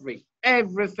every.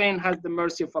 Everything has the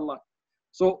mercy of Allah.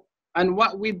 So, and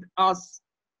what with us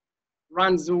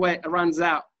runs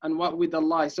out, and what with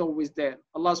Allah is always there.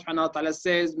 Allah subhanahu wa ta'ala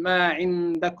says, مَا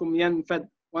عِنْدَكُمْ يَنْفَدْ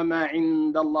وَمَا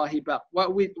عِنْدَ اللَّهِ بَاقٍ.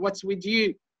 What's with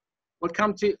you will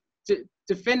come to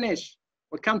finish,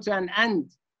 will come to an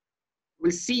end,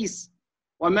 will cease.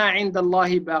 وَمَا عِنْدَ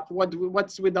اللَّهِ بَاقٍ.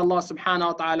 What's with Allah subhanahu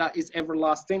wa ta'ala is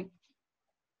everlasting.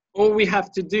 All we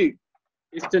have to do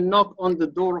is to knock on the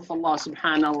door of Allah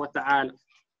subhanahu wa ta'ala.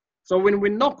 So when we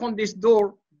knock on this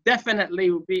door, definitely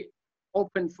will be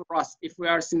open for us if we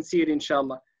are sincere,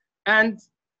 inshallah. And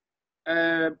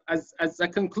as a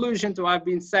conclusion to what I've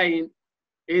been saying,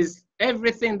 is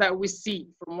everything that we see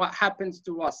from what happens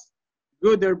to us,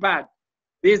 good or bad,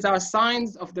 these are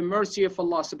signs of the mercy of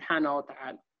Allah subhanahu wa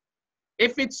ta'ala.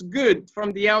 If it's good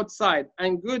from the outside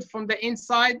and good from the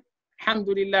inside,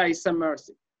 alhamdulillah, it's a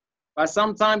mercy. But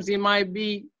sometimes it might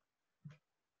be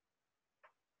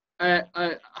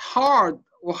hard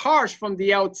or harsh from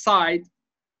the outside,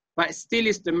 but still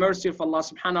is the mercy of Allah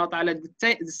subhanahu wa ta'ala.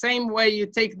 The same way you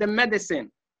take the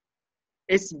medicine,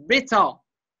 it's bitter,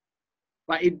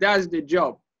 but it does the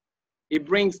job. It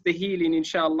brings the healing,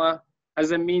 inshallah,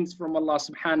 as a means from Allah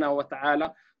subhanahu wa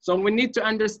ta'ala. So we need to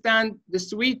understand the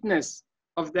sweetness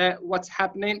of what's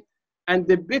happening and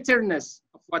the bitterness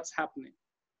of what's happening.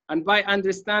 And by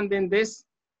understanding this,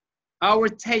 our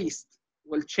taste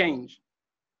will change.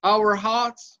 Our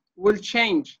hearts will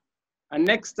change. And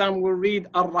next time we'll read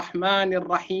Ar-Rahman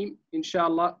Ar-Rahim,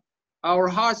 inshallah, our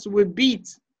hearts will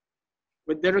beat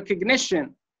with the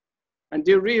recognition and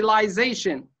the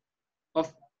realization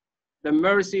of the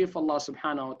mercy of Allah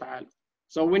subhanahu wa ta'ala.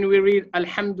 So when we read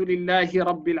Alhamdulillahi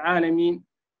Rabbil Alameen,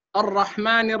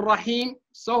 Ar-Rahman Ar-Rahim,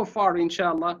 so far,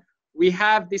 inshallah, we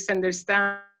have this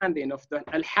understanding of the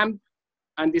Alhamd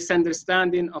and this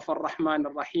understanding of Ar-Rahman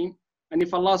Ar-Rahim. And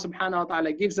if Allah subhanahu wa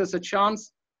ta'ala gives us a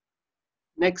chance,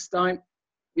 next time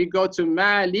we go to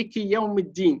Maliki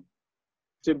Yawmuddin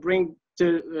to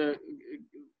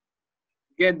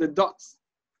get the dots,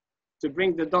 to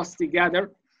bring the dots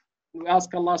together. We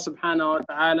ask Allah subhanahu wa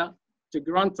ta'ala to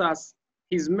grant us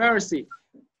His mercy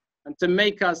and to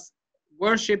make us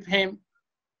worship Him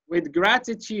with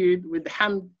gratitude, with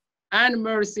hamd and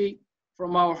mercy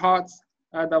from our hearts.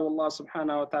 هذا والله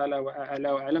سبحانه وتعالى وأعلى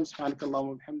وأعلم. سبحانك اللهم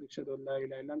وبحمدك أشهد أن لا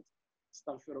إله إلا أنت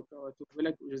أستغفرك وأتوب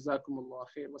إليك وجزاكم الله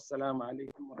خير والسلام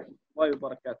عليكم ورحمة الله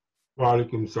وبركاته.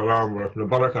 وعليكم السلام ورحمة الله.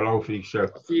 بارك الله فيك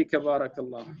شيخ. فيك بارك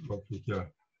الله.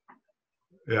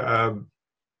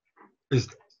 It's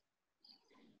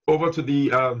over to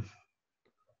the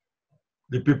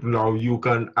people now. You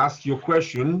can ask your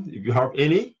question if you have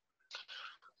any,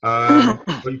 or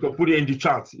you can put it in the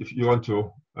chat if you want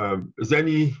to. Is there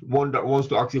anyone that wants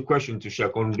to ask a question to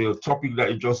Sheikh on the topic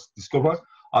that you just discovered?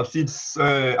 I've seen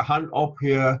a hand up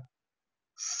here.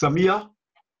 Samia.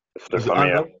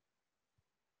 Samia.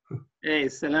 Hey,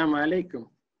 assalamu alaikum.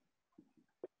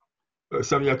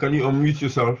 Samia, can you unmute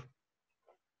yourself?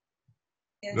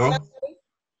 Yes. No?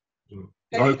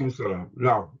 Can Alaikum salam.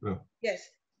 No, no.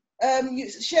 Yes.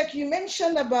 Sheikh, you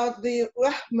mentioned about the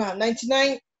Rahma,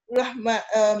 99 Rahma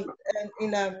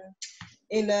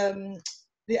in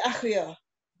the Akhirah.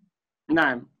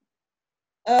 Naam.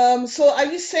 So are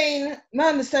you saying, my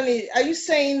understanding, are you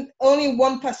saying only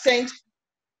 1%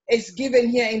 is given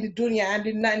here in the dunya and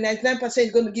the 99%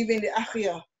 is going to give in the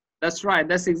Akhirah? That's right.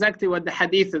 That's exactly what the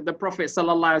hadith of the Prophet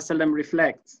ﷺ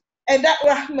reflects. And that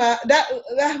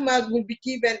rahmah will be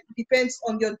given, depends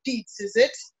on your deeds, is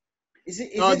it?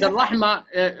 So the rahmah,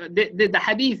 the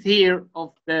hadith here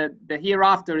of the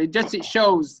hereafter, it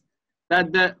shows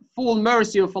that the full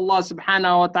mercy of Allah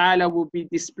subhanahu wa ta'ala will be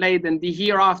displayed in the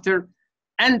hereafter,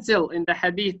 until in the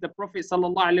hadith the Prophet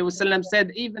ﷺ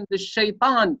said even the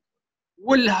shaitan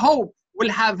will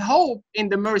have hope in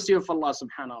the mercy of Allah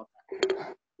subhanahu wa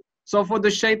ta'ala. So for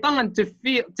the shaitan to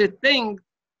think,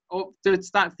 or to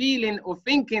start feeling or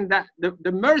thinking that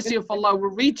the mercy of Allah will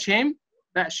reach him,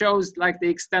 that shows like the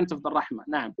extent of the rahmah.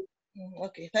 Naam.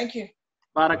 Okay, thank you.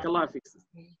 Barakallah fiik.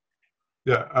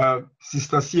 Yeah,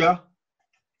 Sister Sia,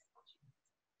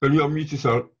 can you unmute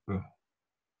yourself?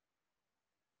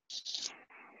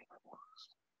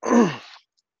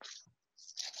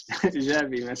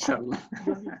 Javi, mashallah.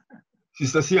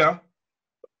 Sister Sia?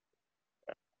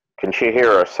 Can she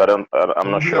hear us?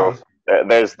 I'm not sure.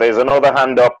 There's another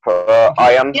hand up.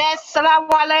 I am. Yes, Assalamu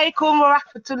alaikum wa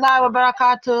rahmatullahi wa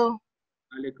barakatuh.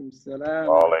 Alaikum salam.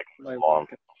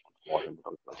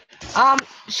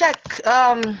 Sheikh,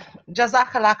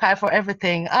 Jazakallah khair for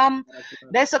everything.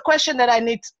 There's a question that I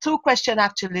need, two questions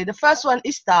actually. The first one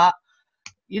is that,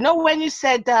 you know, when you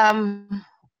said,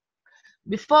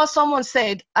 before someone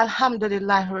said,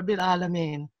 Alhamdulillah Rabbil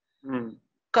Alameen,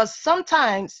 because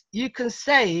sometimes you can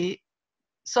say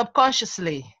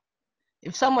subconsciously,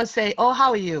 if someone say, oh,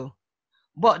 how are you?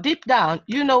 But deep down,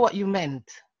 you know what you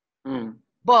meant.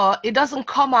 But it doesn't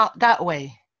come out that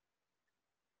way.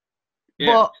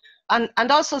 Yeah. But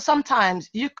and also sometimes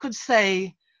you could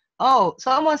say, oh,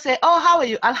 someone say, oh, how are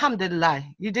you? Alhamdulillah.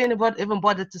 You didn't even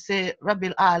bother to say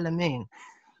Rabbil Alameen.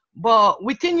 But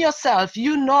within yourself,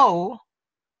 you know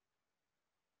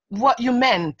what you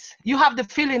meant. You have the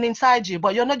feeling inside you,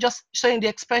 but you're not just showing the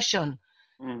expression.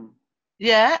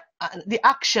 Yeah, the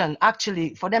action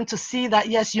actually, for them to see that,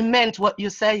 yes, you meant what you're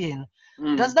saying.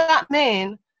 Does that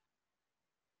mean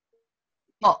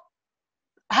not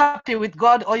happy with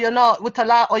God, or you're not with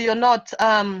Allah, or you're not,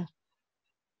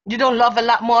 you don't love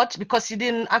Allah much because you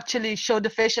didn't actually show the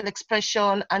facial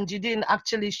expression and you didn't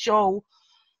actually show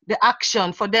the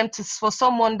action for them to, for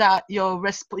someone that you're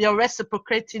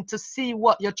reciprocating to see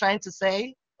what you're trying to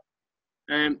say?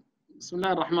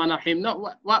 Bismillah ar-Rahman ar-Rahim.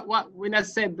 No, when I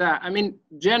said that, I mean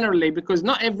generally, because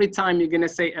not every time you're going to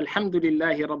say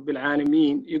Alhamdulillahi Rabbil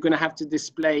Alameen, you're going to have to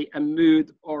display a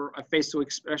mood or a facial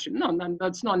expression. No,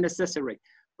 that's not necessary.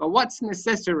 But what's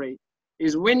necessary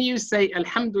is when you say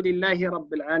Alhamdulillahi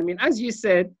Rabbil Alameen, as you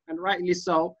said, and rightly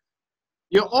so,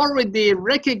 you already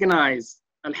recognize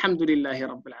Alhamdulillahi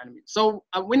Rabbil Alameen. So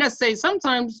when I say,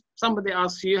 sometimes somebody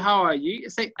asks you, how are you? You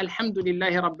say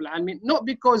Alhamdulillahi Rabbil Alameen. Not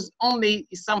because only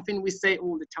it's something we say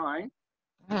all the time,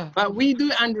 but we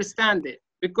do understand it.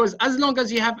 Because as long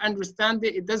as you have understand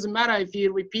it, it doesn't matter if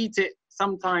you repeat it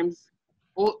sometimes,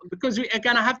 or because we are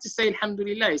gonna have to say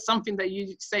Alhamdulillah. It's something that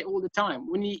you say all the time.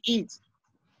 When you eat,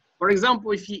 for example,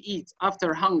 if you eat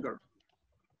after hunger,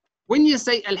 when you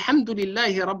say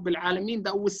Alhamdulillahi Rabbil Alameen,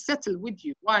 that will settle with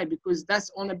you. Why? Because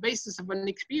that's on a basis of an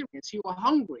experience. You are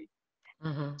hungry.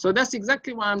 So that's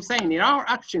exactly what I'm saying. In our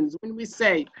actions, when we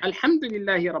say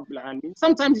Alhamdulillahi Rabbil Alameen,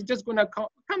 sometimes it's just going to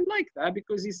come like that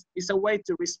because it's a way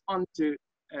to respond to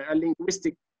a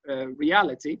linguistic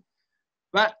reality.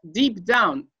 But deep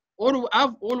down, what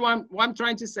I'm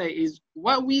trying to say is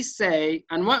what we say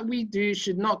and what we do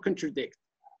should not contradict.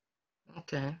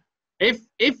 Okay.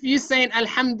 If you're saying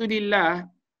Alhamdulillah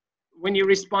when you're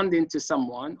responding to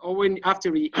someone, or when after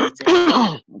you eat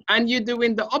it, and you're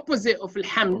doing the opposite of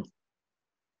Alhamd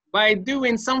by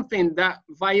doing something that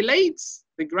violates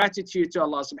the gratitude to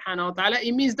Allah subhanahu wa ta'ala,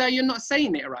 it means that you're not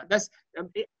saying it right. That's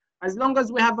as long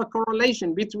as we have a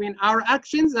correlation between our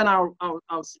actions and our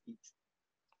speech.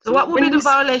 So what would be the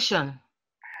violation?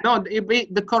 No,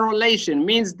 the correlation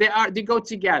means they go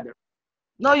together.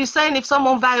 No, you're saying if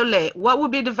someone violate, what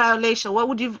would be the violation? What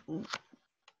would you?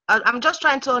 I'm just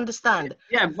trying to understand.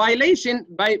 Yeah, violation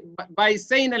by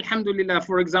saying Alhamdulillah,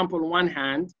 for example, on one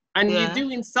hand, and you're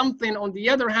doing something on the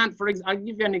other hand. I'll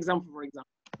give you an example. For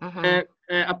example,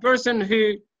 a person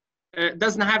who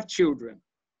doesn't have children.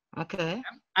 Okay.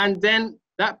 And then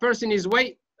that person is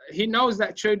he knows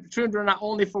that children are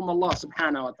only from Allah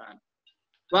subhanahu wa ta'ala.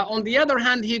 But on the other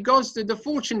hand, he goes to the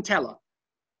fortune teller.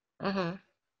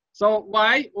 So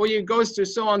why? Or he goes to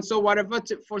so and so, whatever,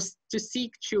 to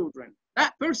seek children.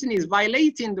 That person is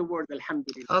violating the word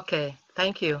alhamdulillah. Okay,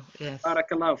 thank you. Yes.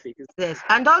 Barakallahu feek. Yes,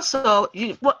 and also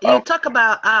you talk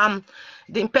about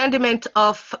the impediment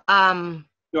of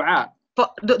Dua.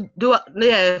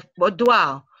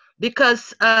 Dua, because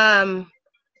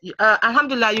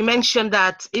alhamdulillah, you mentioned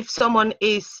that if someone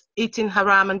is eating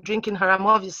haram and drinking haram,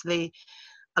 obviously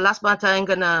Allah subhanahu wa ta'ala ain't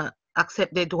gonna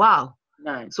accept the dua.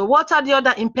 No. So what are the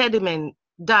other impediments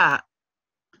that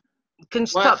can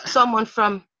stop someone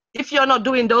from, if you're not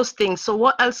doing those things, so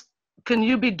what else can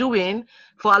you be doing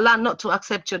for Allah not to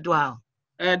accept your dua?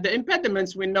 The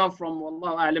impediments we know from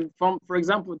Wallahu A'lam, for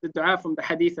example, the dua from the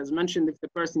hadith as mentioned, if the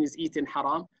person is eating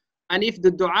haram, and if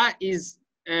the dua is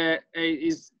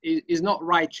not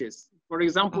righteous. For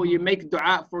example, you make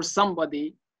dua for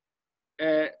somebody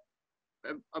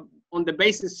on the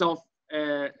basis of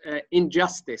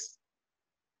injustice.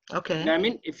 Okay. You know what I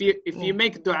mean? If you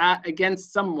make dua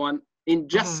against someone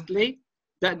unjustly,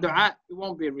 that dua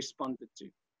won't be responded to.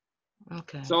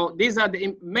 Okay. So these are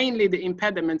mainly the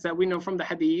impediments that we know from the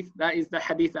hadith. That is the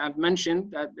hadith that I've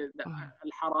mentioned, that the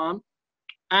al-haram,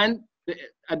 and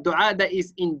a dua that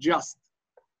is unjust.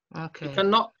 Okay. You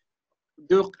cannot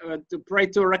to pray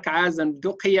 2 rak'ahs and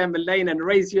do qiyam al-layl and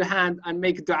raise your hand and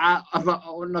make dua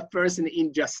on a person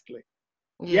unjustly.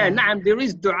 Yeah, na'am, there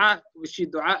is dua, which is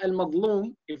dua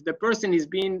al-madloom, if the person is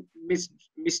being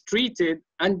mistreated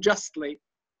unjustly.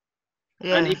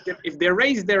 Yeah. And if they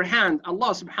raise their hand,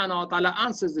 Allah subhanahu wa ta'ala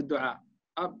answers the dua.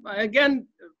 Again,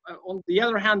 on the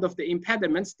other hand of the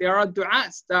impediments, there are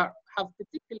du'as that have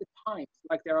particular times,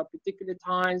 like there are particular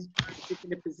times,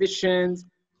 particular positions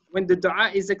when the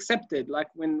dua is accepted, like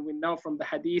when we know from the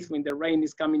hadith, when the rain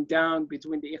is coming down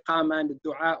between the iqamah and the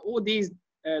dua, all these,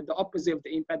 the opposite of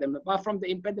the impediment. But from the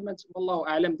impediments, Wallahu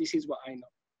A'lam, this is what I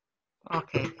know.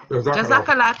 Okay.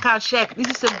 Jazakallah khair, Sheikh. This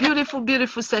is a beautiful,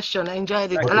 beautiful session. I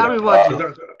enjoyed it. Allah reward you.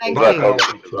 Thank you.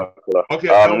 Okay,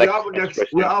 we have next.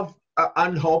 We have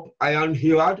Ayan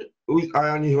Hirad. Who is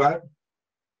Ayan Hirad?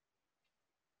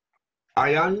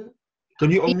 Ayan, can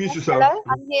you unmute yourself? Hello,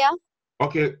 I'm here.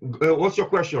 Okay, what's your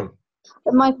question?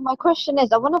 My question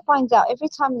is, I want to find out, every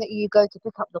time that you go to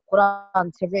pick up the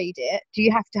Quran to read it, do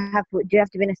you have to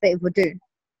be in a state of wudu?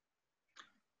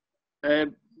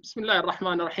 Bismillah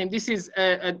ar-Rahman ar-Rahim.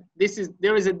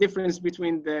 There is a difference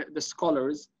between the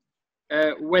scholars,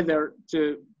 whether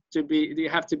you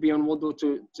have to be on wudu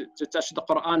to touch the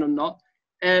Quran or not.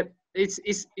 It's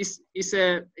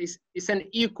an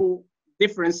equal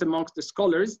difference amongst the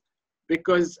scholars,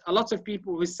 because a lot of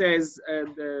people who says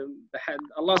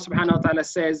Allah subhanahu wa ta'ala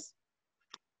says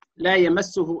لا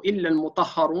يمسه إلا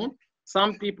المطهرون.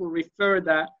 Some people refer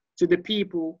that to the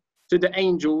people, to the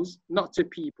angels, not to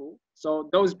people. So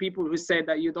those people who say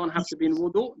that you don't have to be in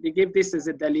wudu, they give this as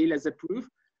a dalil, as a proof.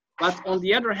 But on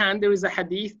the other hand, there is a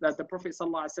hadith that the Prophet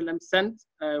ﷺ sent,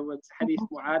 with hadith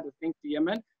Mu'ad, I think, to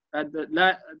Yemen, that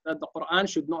the Quran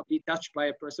should not be touched by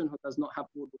a person who does not have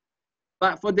wudu.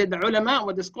 But for the ulama,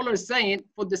 what the scholars saying,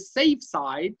 for the safe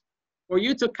side, for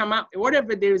you to come out,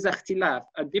 whatever there is a ikhtilaf,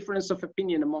 a difference of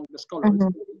opinion among the scholars,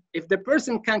 if the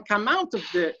person can come out of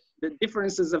the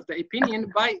differences of the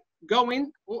opinion by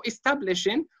going or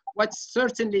establishing what's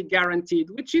certainly guaranteed,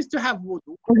 which is to have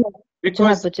wudu.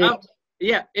 Because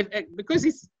because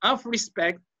it's out of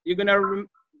respect, you're gonna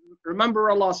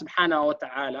remember Allah subhanahu wa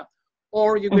ta'ala,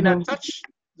 or you're gonna touch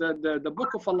the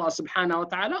book of Allah subhanahu wa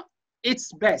ta'ala.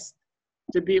 It's best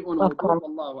to be on wudu.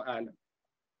 Wallahu a'lam.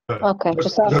 Okay.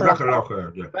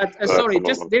 But sorry,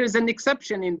 just there is an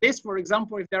exception in this. For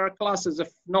example, if there are classes of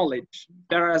knowledge,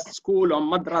 there are school or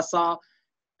madrasa.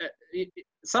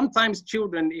 Sometimes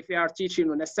children, if they are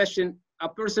teaching on a session, a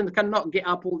person cannot get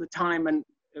up all the time and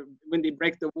when they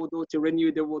break the wudu, to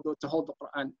renew the wudu, to hold the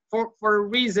Quran. For a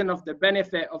reason of the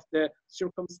benefit of the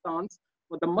circumstance,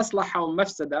 or the maslaha or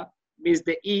mafsada, means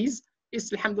the ease, is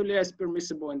alhamdulillah is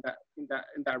permissible in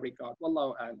that regard.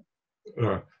 Wallahu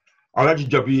a'lam. Alhaji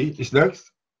Jabi is next.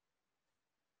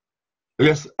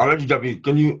 Yes, Alhaji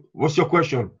Jabi, what's your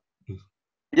question?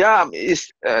 Yeah, it's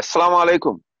Assalamu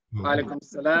alaikum. Alaikum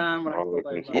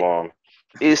salam.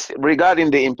 It's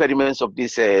regarding the impediments of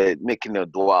this making a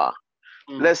dua.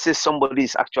 Let's say somebody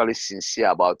is actually sincere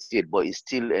about it, but is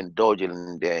still indulging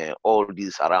in all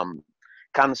these haram.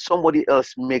 Can somebody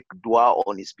else make dua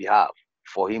on his behalf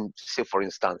for him, say for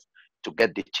instance, to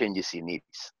get the changes he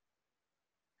needs?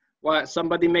 What,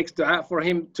 somebody makes dua for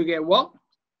him to get what?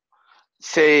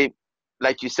 Say,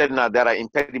 like you said now, there are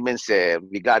impediments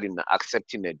regarding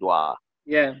accepting a dua.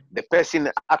 Yeah. The person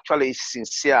actually is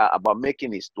sincere about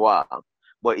making his dua,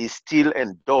 but is still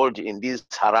indulged in this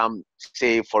haram,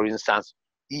 say for instance,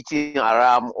 eating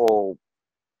haram or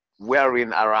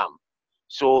wearing haram.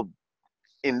 So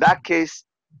in that case,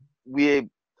 we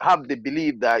have the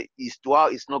belief that his dua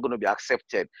is not going to be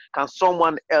accepted. Can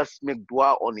someone else make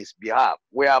dua on his behalf,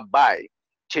 whereby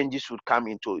changes would come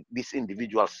into this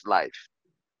individual's life?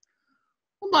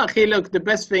 Well, look, the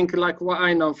best thing, like what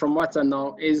I know from what I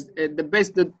know, is the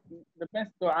best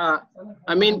dua.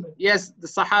 I mean, yes, the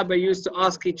Sahaba used to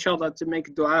ask each other to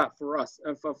make dua for us,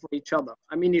 for each other.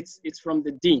 I mean, it's from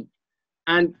the deen.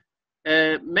 And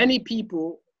many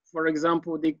people, for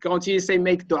example, they continue to say,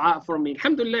 make dua for me.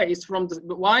 Alhamdulillah, it's from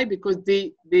the, why? Because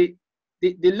they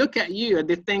look at you and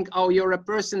they think, oh, you're a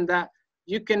person that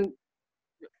you can,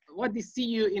 they see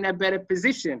you in a better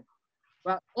position.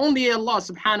 But only Allah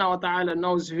subhanahu wa ta'ala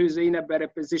knows who's in a better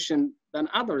position than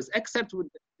others, except with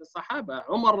the Sahaba.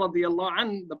 Umar radiallahu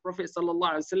anhu, the Prophet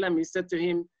sallallahu alaihi wasallam, he said to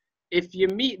him, if you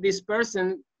meet this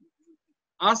person,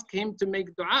 ask him to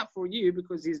make dua for you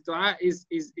because his dua is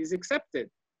accepted.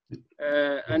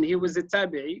 And he was a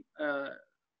tabi'i,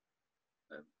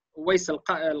 Uwais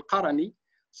al-Qarani.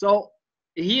 So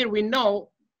here we know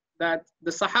that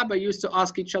the Sahaba used to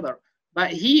ask each other.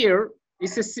 But here,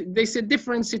 it's a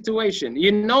different situation.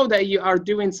 You know that you are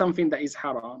doing something that is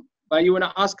haram, but you want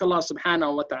to ask Allah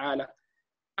subhanahu wa ta'ala.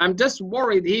 I'm just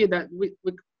worried here that we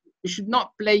should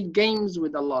not play games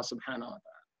with Allah subhanahu wa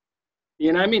ta'ala.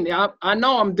 You know what I mean? I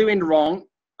know I'm doing wrong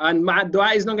and my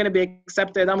dua is not going to be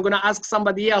accepted. I'm going to ask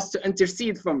somebody else to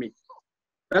intercede for me.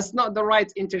 That's not the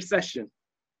right intercession.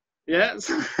 Yes.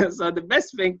 So the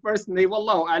best thing, personally,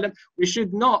 wallahu alam, we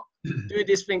should not do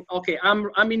this thing. Okay,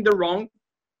 I'm in the wrong.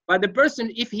 But the person,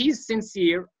 if he's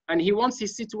sincere and he wants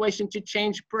his situation to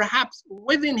change, perhaps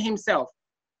within himself,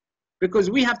 because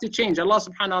we have to change. Allah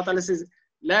subhanahu wa ta'ala says,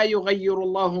 لا يغير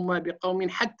الله ما بقوم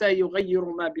حتى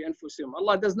يغيروا ما بأنفسهم.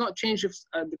 Allah does not change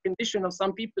the condition of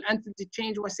some people until they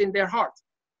change what's in their heart.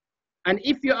 And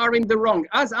if you are in the wrong,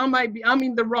 as I'm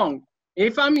in the wrong.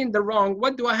 If I'm in the wrong,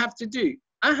 what do I have to do?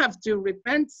 I have to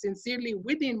repent sincerely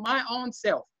within my own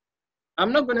self.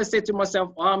 I'm not going to say to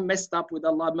myself, oh, I'm messed up with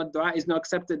Allah, my dua is not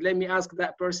accepted. Let me ask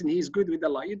that person, he's good with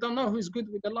Allah. You don't know who's good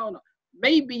with Allah or not.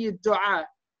 Maybe your dua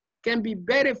can be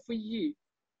better for you,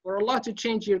 for Allah to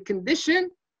change your condition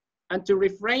and to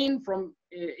refrain from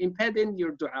impeding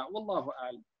your dua. Wallahu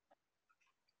a'lam.